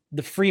from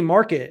the free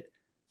market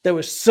that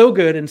was so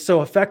good and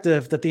so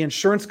effective that the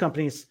insurance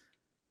companies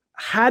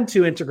had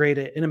to integrate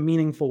it in a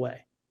meaningful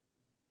way.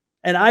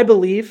 And I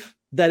believe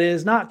that it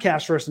is not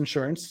cash versus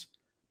insurance,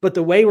 but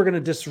the way we're going to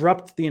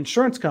disrupt the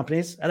insurance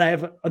companies. And I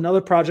have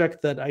another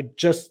project that I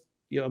just,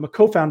 I'm a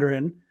co-founder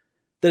in,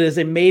 that is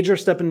a major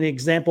step in the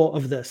example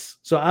of this.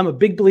 So I'm a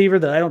big believer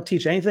that I don't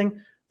teach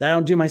anything that I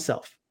don't do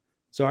myself.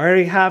 So I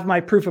already have my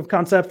proof of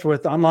concept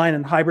with online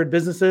and hybrid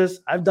businesses.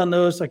 I've done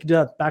those. I can do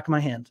that back of my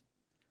hand.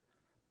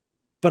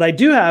 But I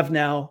do have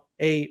now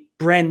a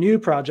brand new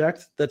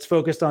project that's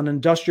focused on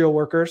industrial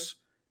workers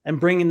and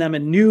bringing them a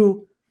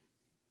new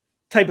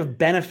type of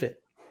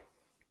benefit.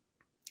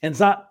 And it's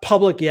not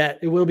public yet.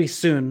 It will be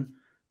soon.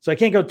 So I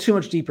can't go too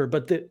much deeper,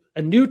 but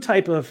a new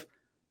type of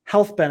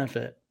health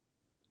benefit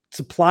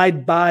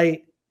supplied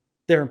by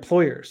their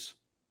employers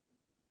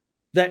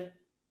that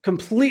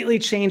completely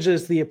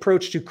changes the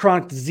approach to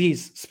chronic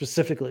disease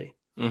specifically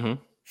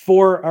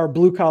for our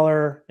blue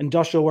collar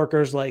industrial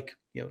workers, like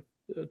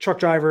truck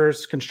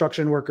drivers,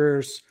 construction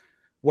workers,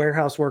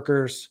 warehouse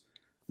workers,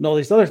 and all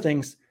these other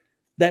things.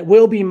 That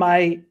will be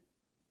my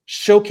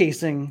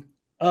showcasing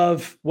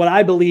of what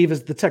I believe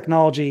is the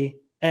technology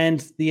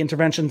and the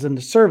interventions in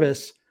the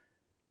service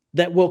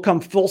that will come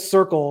full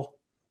circle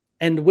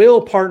and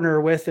will partner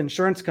with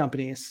insurance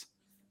companies,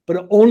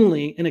 but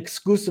only and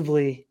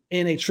exclusively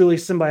in a truly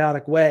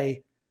symbiotic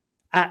way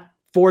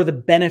for the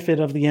benefit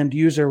of the end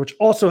user, which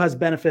also has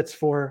benefits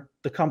for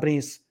the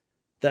companies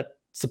that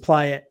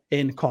supply it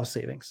in cost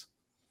savings.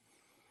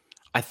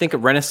 I think a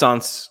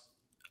renaissance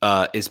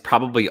is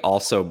probably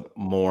also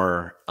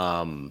more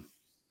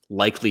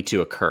likely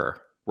to occur,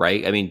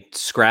 right? I mean,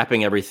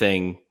 scrapping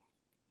everything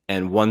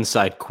and one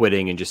side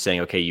quitting and just saying,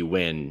 okay, you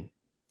win.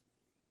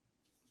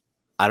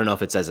 I don't know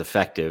if it's as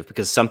effective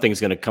because something's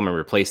going to come and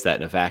replace that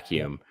in a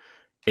vacuum.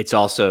 It's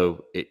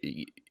also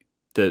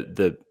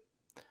the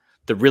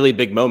really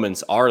big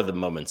moments are the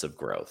moments of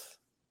growth.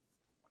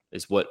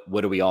 Is what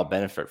do we all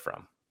benefit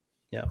from?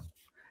 Yeah,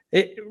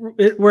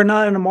 we're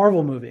not in a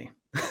Marvel movie,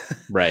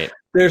 right?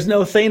 There's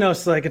no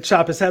Thanos that I could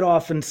chop his head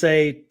off and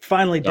say,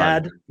 "Finally,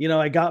 Done. Dad,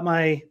 I got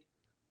my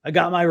I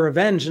got my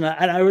revenge. And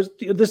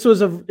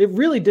it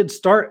really did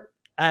start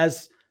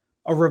as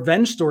a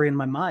revenge story in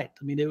my mind.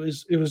 I mean, it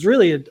was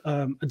really a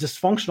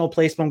dysfunctional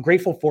place, but I'm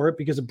grateful for it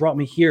because it brought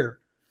me here.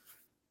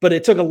 But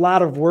it took a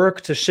lot of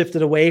work to shift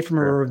it away from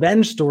a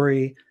revenge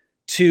story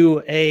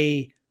to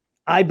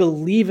I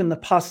believe in the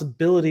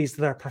possibilities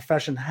that our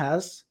profession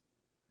has.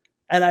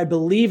 And I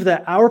believe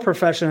that our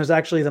profession is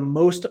actually the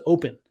most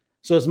open.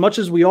 So as much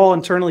as we all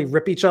internally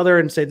rip each other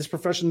and say this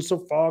profession is so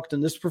fucked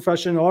and this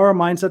profession, all our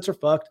mindsets are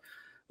fucked.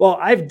 Well,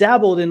 I've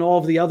dabbled in all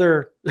of the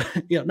other,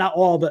 not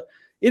all, but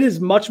it is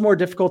much more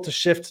difficult to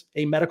shift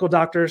a medical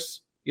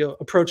doctor's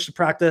approach to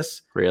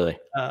practice. Really?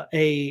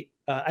 I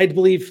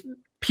believe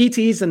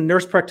PTs and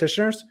nurse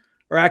practitioners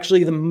are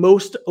actually the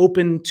most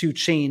open to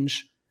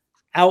change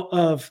out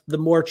of the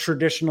more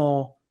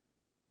traditional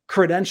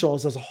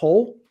credentials as a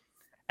whole.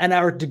 And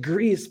our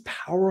degree is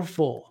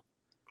powerful.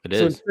 It is.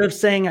 So instead of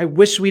saying, I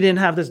wish we didn't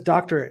have this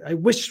doctorate, I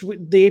wish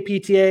the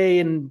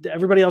APTA and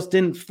everybody else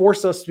didn't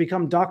force us to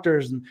become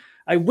doctors. And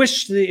I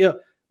wish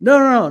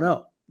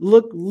no.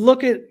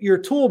 Look at your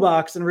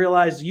toolbox and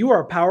realize you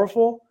are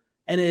powerful,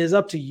 and it is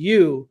up to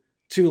you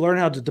to learn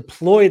how to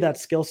deploy that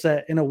skill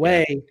set in a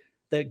way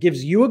that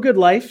gives you a good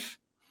life.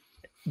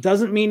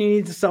 Doesn't mean you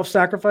need to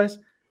self-sacrifice,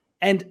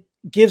 and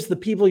gives the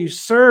people you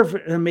serve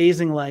an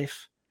amazing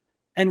life.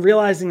 And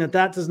realizing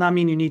that does not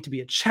mean you need to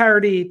be a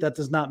charity. That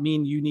does not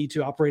mean you need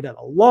to operate at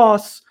a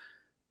loss.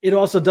 It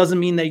also doesn't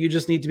mean that you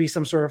just need to be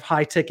some sort of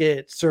high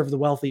ticket, serve the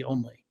wealthy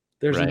only.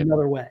 There's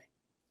another way.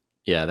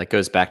 Yeah, that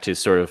goes back to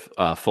sort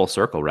of full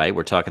circle, right?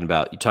 You talk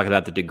about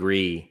the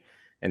degree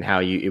and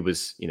how it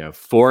was,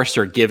 forced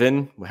or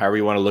given, however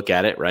you want to look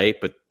at it, right?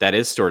 But that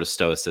is sort of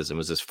stoicism.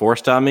 Was this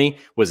forced on me?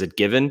 Was it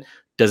given?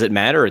 Does it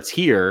matter? It's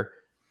here.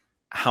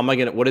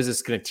 What is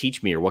this going to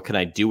teach me, or what can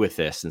I do with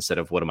this instead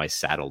of what am I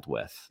saddled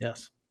with?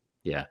 Yes.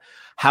 Yeah.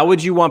 How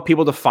would you want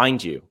people to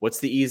find you? What's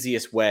the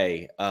easiest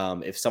way?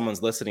 If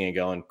someone's listening and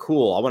going,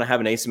 cool, I want to have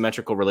an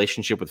asymmetrical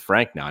relationship with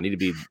Frank now. I need to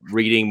be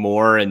reading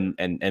more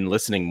and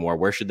listening more.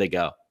 Where should they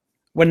go?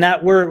 When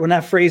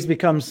that phrase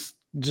becomes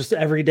just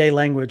everyday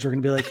language, we're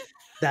going to be like,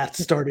 that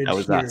started that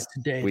was here us.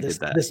 Today. We did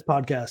that. This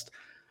podcast.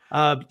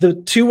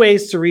 The two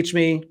ways to reach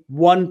me,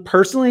 one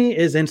personally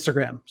is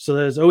Instagram. So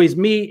there's always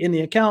me in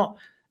the account.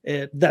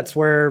 That's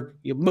where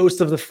most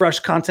of the fresh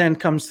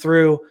content comes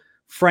through,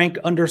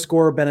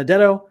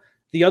 Frank_Benedetto.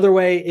 The other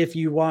way, if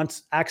you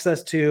want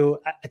access to,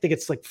 I think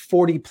it's like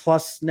 40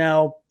 plus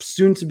now,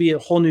 soon to be a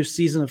whole new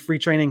season of free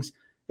trainings,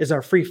 is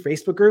our free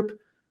Facebook group,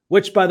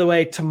 which, by the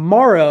way,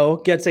 tomorrow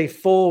gets a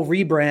full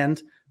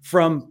rebrand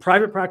from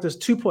Private Practice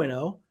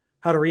 2.0,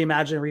 how to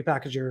reimagine and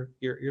repackage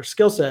your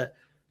skill set,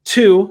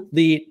 to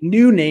the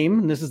new name.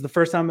 And this is the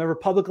first time I'm ever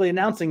publicly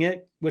announcing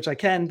it, which I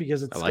can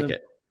because it's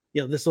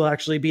this will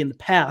actually be in the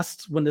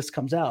past when this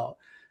comes out.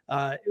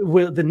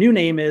 The new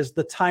name is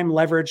the Time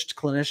Leveraged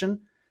Clinician,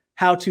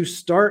 how to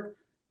start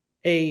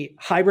a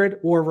hybrid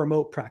or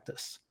remote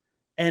practice.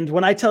 And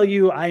when I tell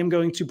you I am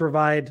going to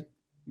provide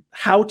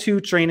how-to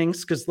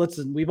trainings, because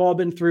listen, we've all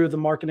been through the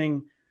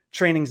marketing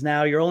trainings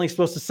now. You're only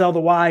supposed to sell the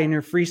why in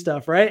your free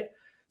stuff, right?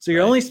 So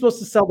you're only supposed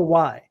to sell the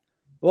why.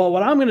 Well,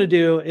 what I'm going to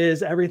do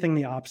is everything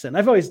the opposite. And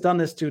I've always done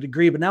this to a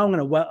degree, but now I'm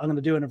going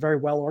to do it in a very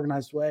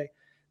well-organized way.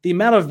 The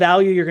amount of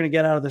value you're going to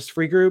get out of this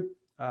free group,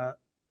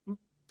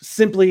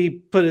 simply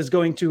put,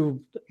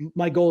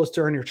 my goal is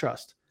to earn your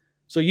trust.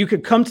 So you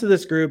could come to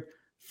this group,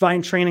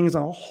 find trainings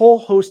on a whole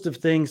host of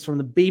things, from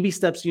the baby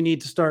steps you need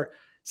to start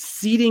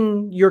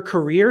seeding your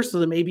career so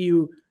that maybe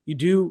you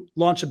do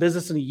launch a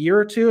business in a year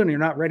or two and you're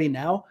not ready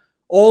now,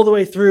 all the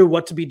way through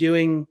what to be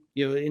doing,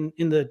 in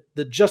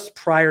the just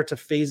prior to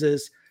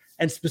phases,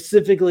 and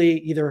specifically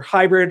either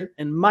hybrid.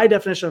 And my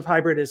definition of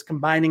hybrid is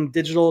combining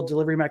digital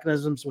delivery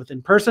mechanisms with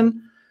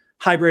in-person.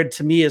 Hybrid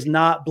to me is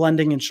not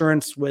blending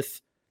insurance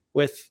with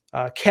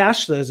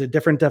cash. There's a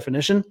different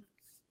definition.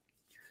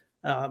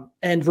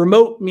 And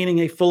remote meaning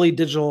a fully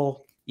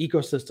digital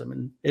ecosystem.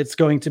 And it's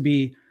going to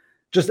be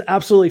just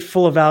absolutely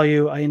full of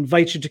value. I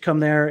invite you to come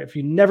there. If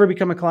you never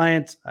become a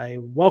client, I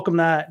welcome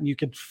that. And you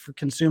could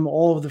consume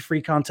all of the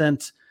free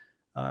content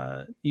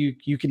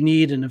you could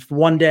need. And if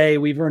one day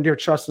we've earned your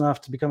trust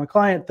enough to become a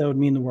client, that would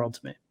mean the world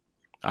to me.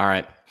 All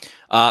right.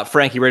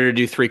 Frank, you ready to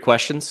do 3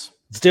 questions?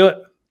 Let's do it.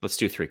 Let's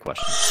do 3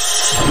 questions.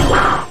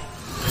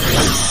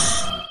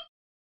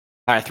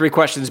 All right, 3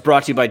 questions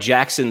brought to you by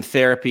Jackson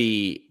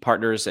Therapy,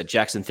 partners at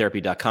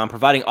jacksontherapy.com,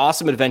 providing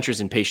awesome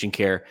adventures in patient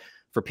care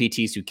for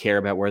PTs who care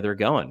about where they're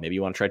going. Maybe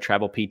you want to try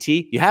travel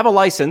PT. You have a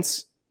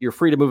license. You're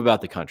free to move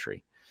about the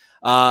country.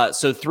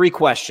 So 3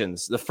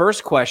 questions. The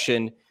first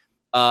question,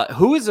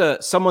 who is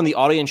someone the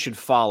audience should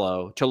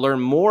follow to learn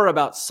more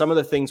about some of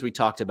the things we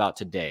talked about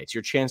today? It's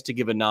your chance to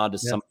give a nod to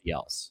somebody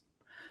else.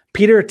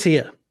 Peter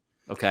Attia.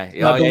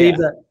 Okay. I believe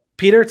that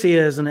Peter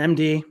Attia is an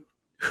MD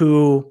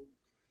who,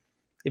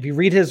 if you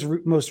read his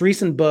most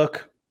recent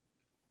book,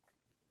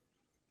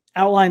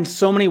 outlines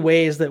so many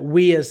ways that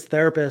we as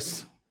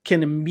therapists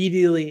can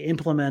immediately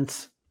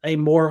implement a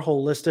more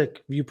holistic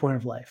viewpoint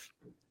of life.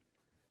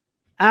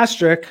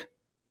 Asterisk,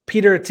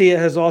 Peter Attia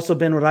has also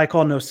been what I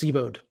call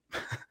noceboed.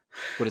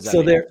 What does that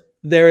So mean?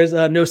 there is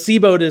a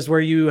nocebo is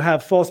where you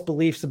have false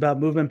beliefs about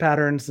movement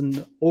patterns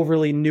and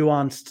overly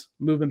nuanced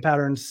movement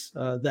patterns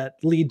that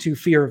lead to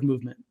fear of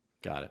movement.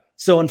 Got it.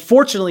 So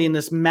unfortunately, in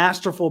this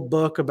masterful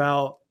book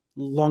about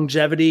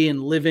longevity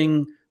and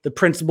living the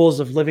principles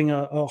of living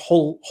a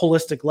whole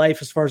holistic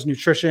life as far as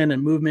nutrition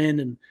and movement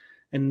and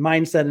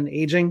mindset and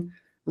aging,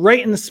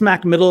 right in the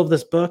smack middle of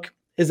this book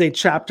is a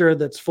chapter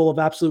that's full of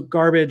absolute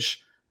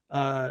garbage,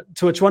 to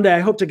which one day I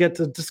hope to get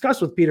to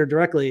discuss with Peter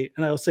directly.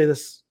 And I will say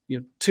this,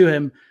 to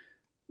him,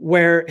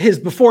 where his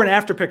before and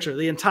after picture,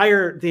 the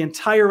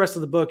entire rest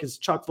of the book is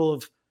chock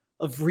full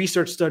of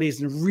research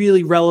studies and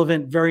really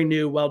relevant, very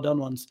new, well done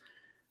ones.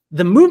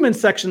 The movement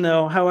section,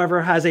 though,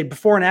 however, has a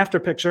before and after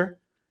picture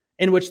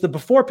in which the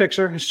before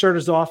picture, his shirt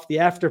is off, the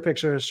after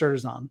picture, his shirt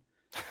is on.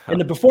 In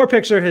the before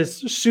picture,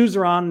 his shoes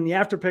are on, and the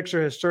after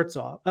picture, his shirt's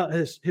off.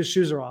 His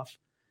shoes are off.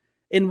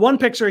 In one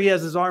picture, he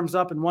has his arms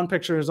up. In one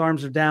picture, his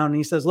arms are down. And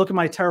he says, "Look at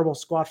my terrible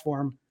squat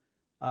form,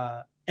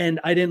 and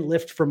I didn't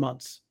lift for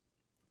months."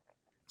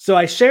 So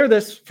I share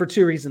this for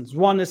two reasons.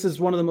 One, this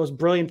is one of the most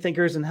brilliant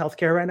thinkers in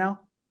healthcare right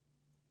now.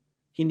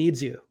 He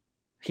needs you.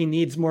 He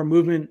needs more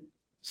movement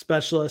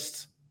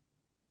specialists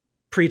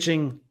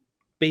preaching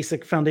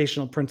basic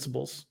foundational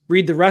principles.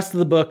 Read the rest of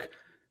the book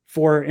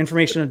for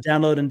information to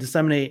download and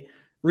disseminate.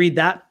 Read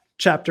that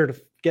chapter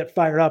to get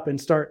fired up and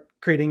start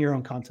creating your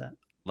own content.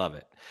 Love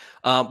it.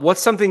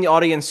 What's something the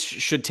audience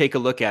should take a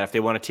look at if they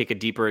want to take a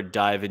deeper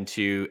dive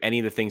into any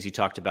of the things you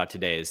talked about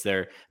today? Is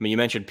there, you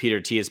mentioned Peter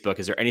Attia's book.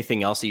 Is there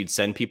anything else that you'd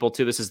send people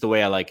to? This is the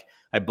way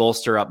I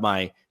bolster up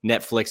my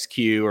Netflix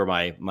queue or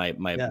my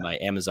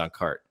Amazon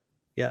cart.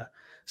 Yeah.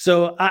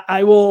 So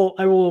I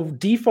will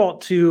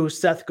default to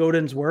Seth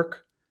Godin's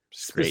work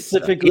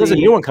specifically. He has a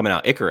new one coming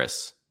out,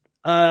 Icarus.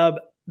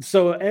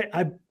 So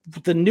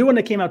the new one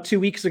that came out 2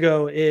 weeks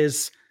ago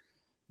is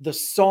The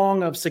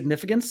Song of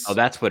Significance. Oh,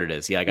 that's what it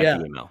is. Yeah, I got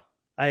the email.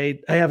 I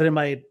have it in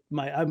my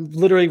I'm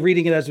literally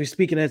reading it as we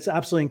speak, and it's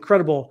absolutely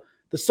incredible.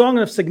 The Song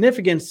of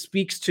Significance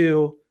speaks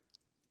to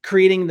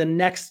creating the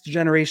next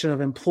generation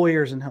of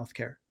employers in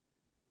healthcare.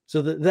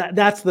 So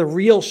that's the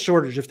real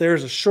shortage. If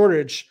there's a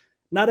shortage,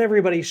 not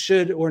everybody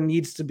should or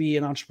needs to be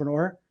an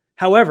entrepreneur.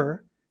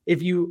 However,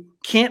 if you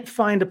can't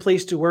find a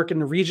place to work in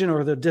the region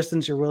or the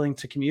distance you're willing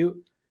to commute,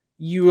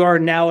 you are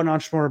now an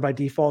entrepreneur by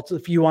default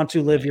if you want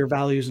to live your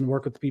values and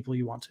work with the people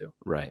you want to.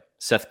 Right.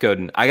 Seth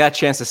Godin. I got a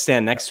chance to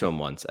stand next to him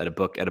once at a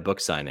book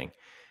signing.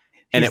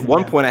 And at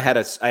one point I had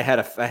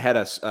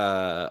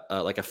a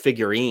like a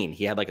figurine.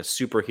 He had like a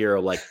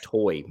superhero like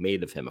toy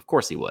made of him. Of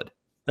course he would.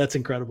 That's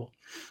incredible.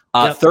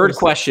 Third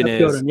question is,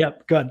 Godin.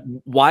 Yep, go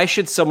ahead. Why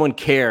should someone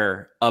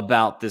care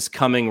about this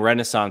coming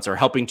renaissance or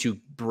helping to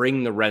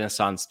bring the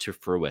renaissance to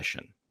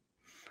fruition?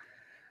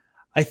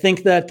 I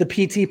think that the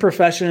PT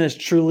profession is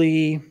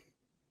truly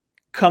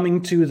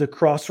coming to the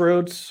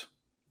crossroads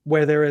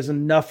where there is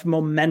enough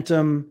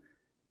momentum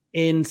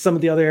in some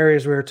of the other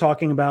areas we were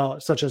talking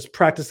about, such as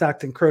Practice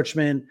Act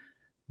encroachment,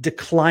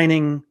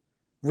 declining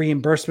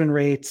reimbursement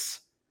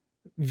rates,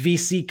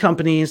 VC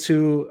companies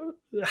who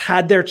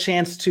had their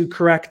chance to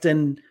correct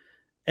and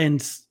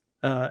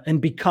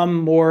become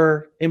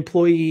more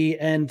employee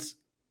and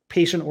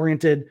patient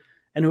oriented,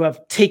 and who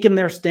have taken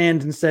their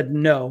stand and said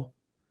no,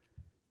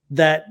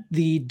 that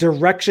the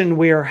direction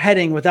we are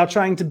heading, without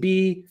trying to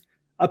be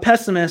a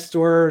pessimist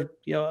or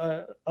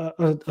a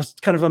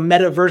kind of a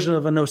meta version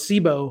of a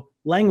nocebo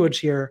language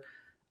here,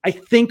 I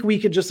think we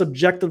could just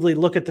objectively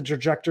look at the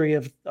trajectory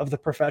of the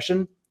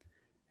profession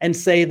and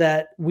say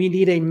that we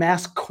need a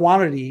mass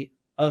quantity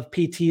of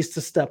PTs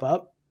to step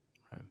up.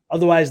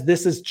 Otherwise,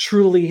 this is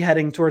truly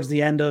heading towards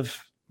the end of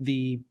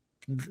the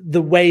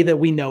way that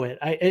we know it.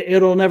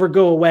 It'll never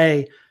go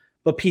away,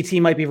 but PT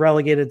might be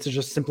relegated to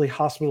just simply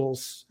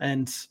hospitals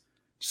and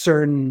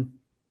certain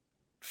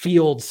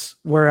fields,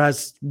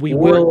 whereas we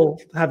will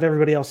have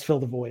everybody else fill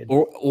the void.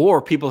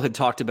 Or people had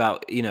talked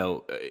about,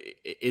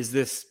 is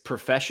this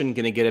profession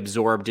going to get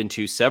absorbed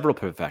into several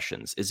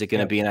professions? Is it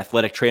going to be an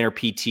athletic trainer,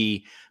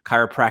 PT,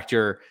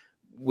 chiropractor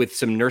with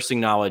some nursing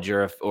knowledge,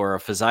 or a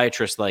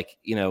physiatrist? Like,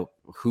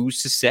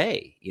 who's to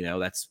say?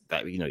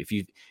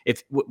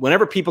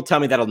 Whenever people tell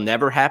me that'll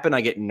never happen,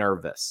 I get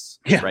nervous.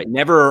 Yeah. Right.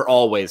 Never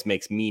always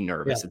makes me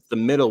nervous. Yeah. It's the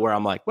middle where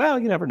I'm like, well,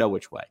 you never know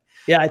which way.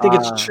 Yeah, I think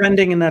it's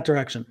trending in that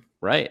direction.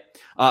 Right.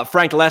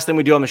 Frank, the last thing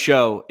we do on the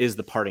show is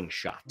the parting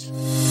shot.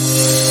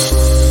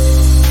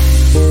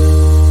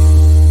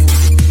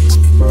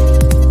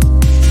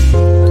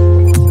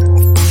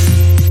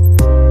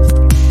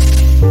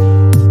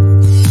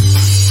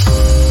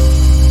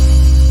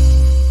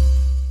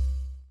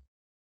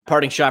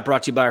 Parting shot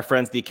brought to you by our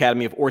friends, the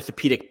Academy of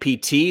Orthopedic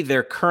PT.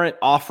 Their current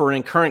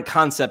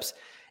concepts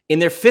in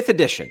their 5th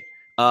edition,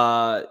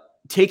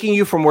 taking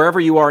you from wherever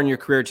you are in your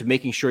career to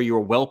making sure you are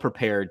well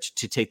prepared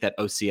to take that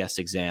OCS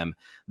exam.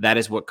 That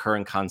is what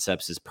Current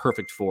Concepts is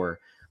perfect for.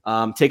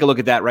 Take a look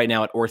at that right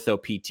now at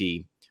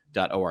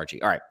orthopt.org.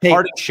 All right,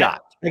 parting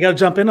shot. I got to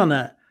jump in on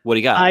that. What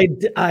do you got?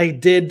 I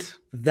did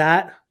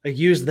that. I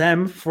used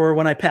them for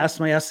when I passed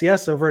my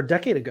SCS over a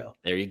decade ago.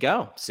 There you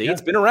go. See,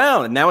 It's been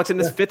around, and now it's in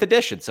this 5th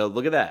edition. So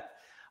look at that.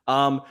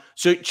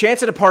 So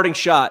chance at a parting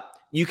shot.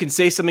 You can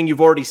say something you've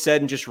already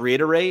said and just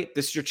reiterate.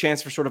 This is your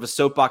chance for sort of a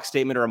soapbox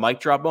statement or a mic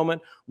drop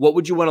moment. What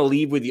would you want to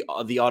leave with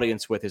the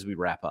audience with as we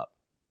wrap up?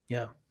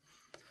 Yeah.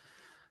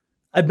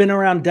 I've been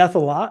around death a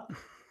lot.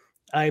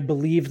 I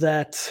believe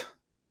that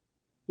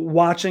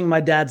watching my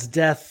dad's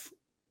death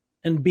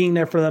and being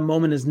there for that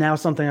moment is now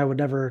something I would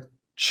never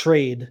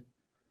trade.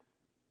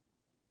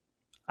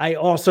 I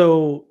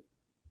also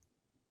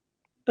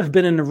have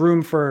been in the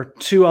room for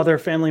 2 other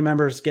family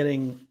members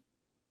getting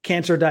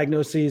cancer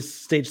diagnoses,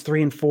 stage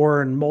 3 and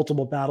 4, and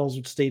multiple battles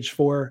with stage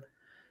 4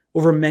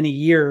 over many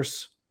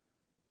years,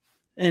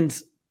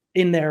 and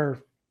in their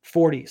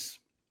 40s.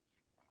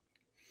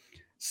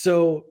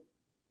 So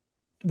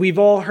we've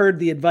all heard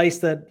the advice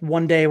that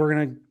one day we're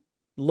going to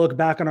look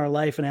back on our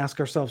life and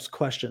ask ourselves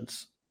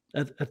questions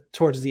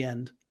towards the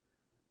end.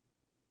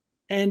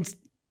 And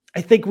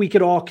I think we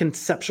could all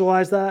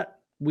conceptualize that.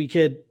 We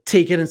could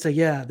take it and say,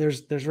 yeah,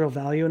 there's real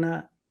value in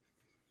that.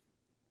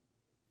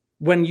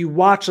 When you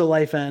watch a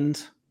life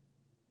end,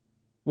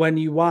 when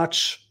you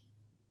watch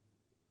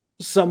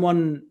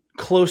someone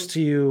close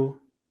to you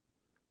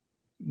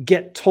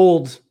get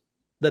told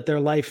that their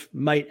life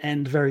might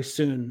end very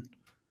soon,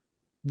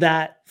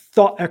 that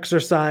thought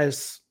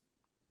exercise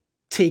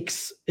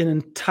takes an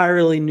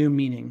entirely new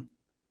meaning.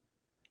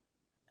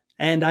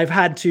 And I've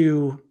had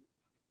to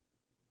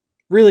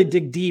really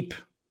dig deep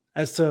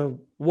as to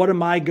what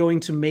am I going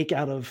to make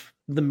out of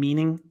the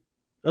meaning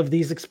of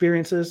these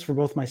experiences for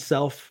both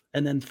myself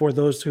and then for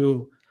those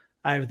who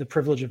I have the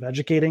privilege of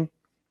educating.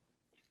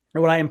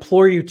 And what I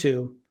implore you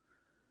to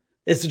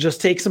is to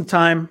just take some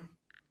time,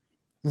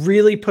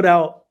 really put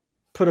a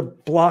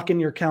block in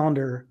your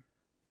calendar,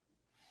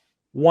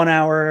 1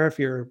 hour. If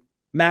you're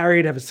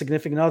married, have a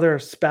significant other, a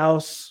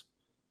spouse,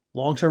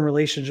 long-term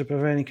relationship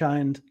of any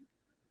kind.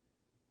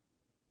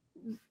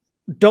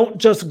 Don't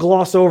just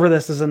gloss over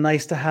this as a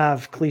nice to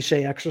have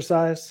cliche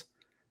exercise,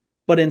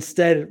 but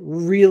instead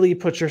really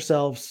put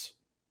yourselves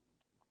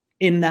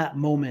in that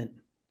moment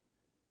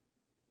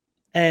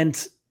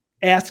and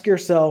ask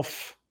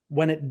yourself,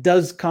 when it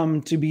does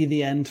come to be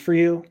the end for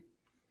you,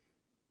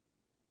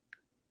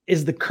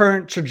 is the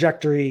current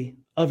trajectory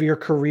of your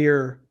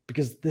career,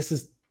 because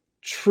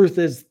truth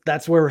is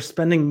that's where we're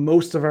spending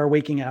most of our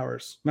waking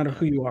hours, no matter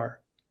who you are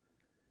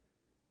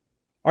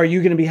you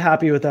going to be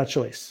happy with that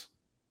choice?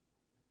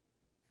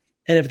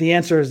 And if the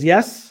answer is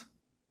yes,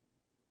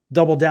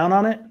 double down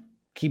on it,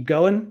 keep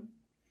going.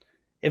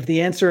 If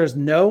the answer is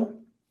no,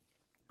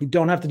 you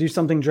don't have to do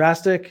something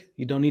drastic.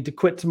 You don't need to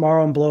quit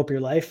tomorrow and blow up your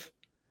life,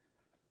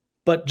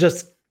 but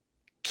just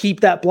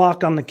keep that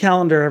block on the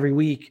calendar every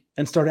week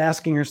and start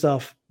asking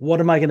yourself, what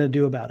am I going to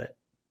do about it?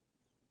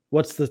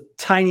 What's the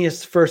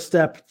tiniest first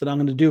step that I'm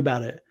going to do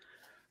about it?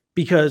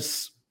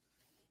 Because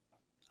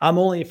I'm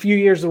only a few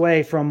years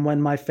away from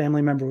when my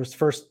family member was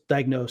first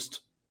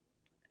diagnosed.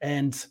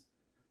 And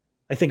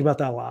I think about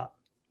that a lot.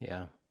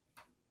 Yeah.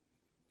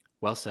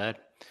 Well said.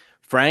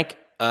 Frank,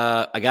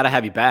 I got to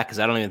have you back because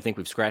I don't even think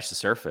we've scratched the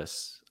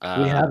surface. We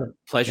haven't.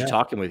 Pleasure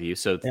talking with you.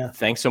 So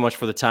thanks so much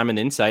for the time and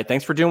insight.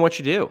 Thanks for doing what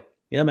you do.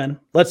 Yeah, man.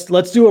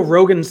 Let's do a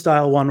Rogan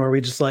style one where we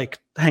just like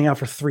hang out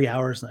for 3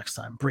 hours next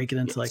time. Break it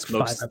into like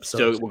 5 episodes.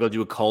 So we'll go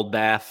do a cold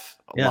bath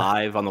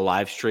live on the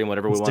live stream,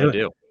 whatever we want to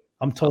do.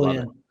 I'm totally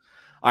in. All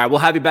right. We'll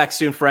have you back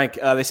soon, Frank.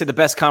 They said the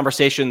best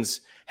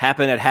conversations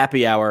happen at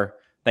happy hour.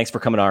 Thanks for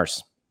coming to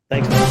ours.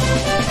 Thanks, man.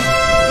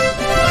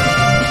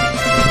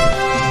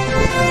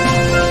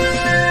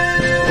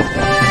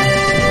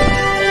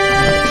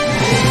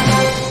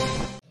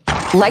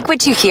 Like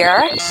what you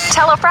hear?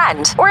 Tell a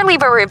friend or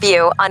leave a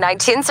review on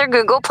iTunes or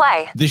Google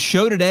Play. The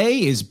show today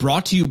is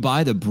brought to you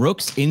by the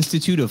Brooks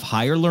Institute of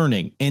Higher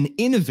Learning, an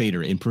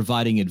innovator in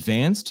providing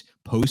advanced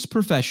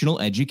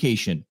post-professional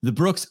education. The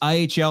Brooks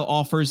IHL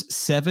offers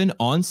 7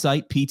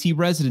 on-site PT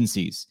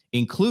residencies,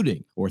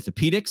 including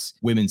orthopedics,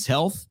 women's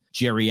health,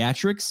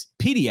 geriatrics,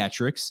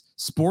 pediatrics,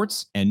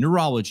 sports, and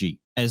neurology,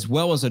 as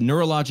well as a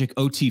neurologic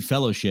OT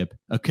fellowship,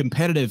 a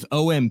competitive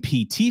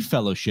OMPT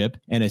fellowship,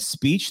 and a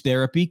speech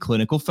therapy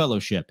clinical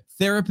fellowship.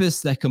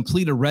 Therapists that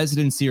complete a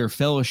residency or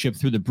fellowship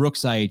through the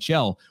Brooks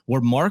IHL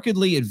will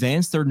markedly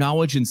advance their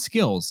knowledge and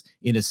skills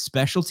in a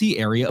specialty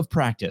area of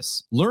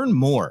practice. Learn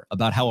more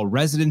about how a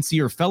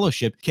residency or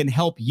fellowship can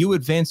help you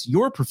advance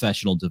your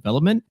professional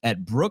development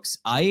at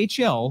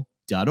brooksihl.org.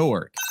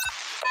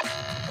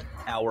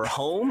 Our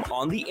home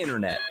on the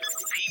internet.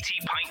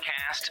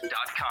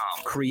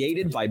 PTPintcast.com.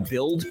 Created by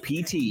Build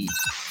PT.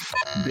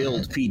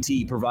 Build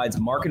PT provides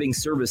marketing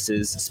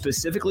services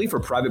specifically for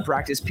private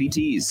practice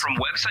PTs. From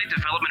website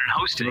development and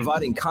hosting,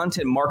 providing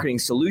content marketing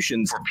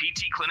solutions for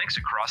PT clinics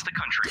across the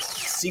country.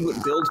 See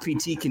what Build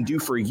PT can do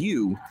for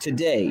you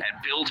today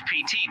at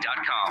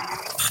buildpt.com.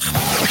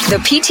 The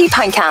PT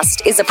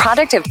Pintcast is a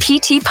product of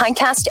PT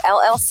Pintcast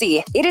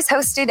LLC. It is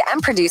hosted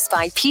and produced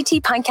by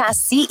PT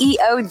Pintcast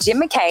CEO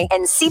Jim McKay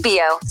and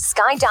CBO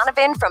Sky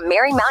Donovan from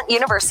Marymount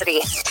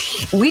University.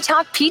 We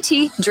talk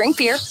PT, drink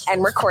beer,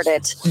 and record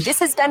it. This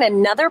has been and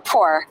another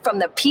pour from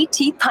the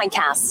PT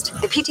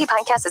Pintcast. The PT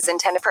Pintcast is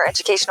intended for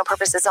educational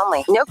purposes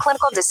only. No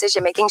clinical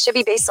decision making should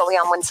be based solely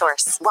on one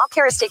source. While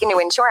care is taken to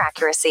ensure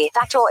accuracy,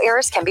 factual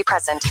errors can be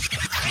present.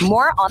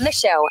 More on the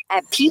show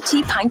at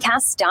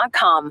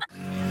ptpintcast.com.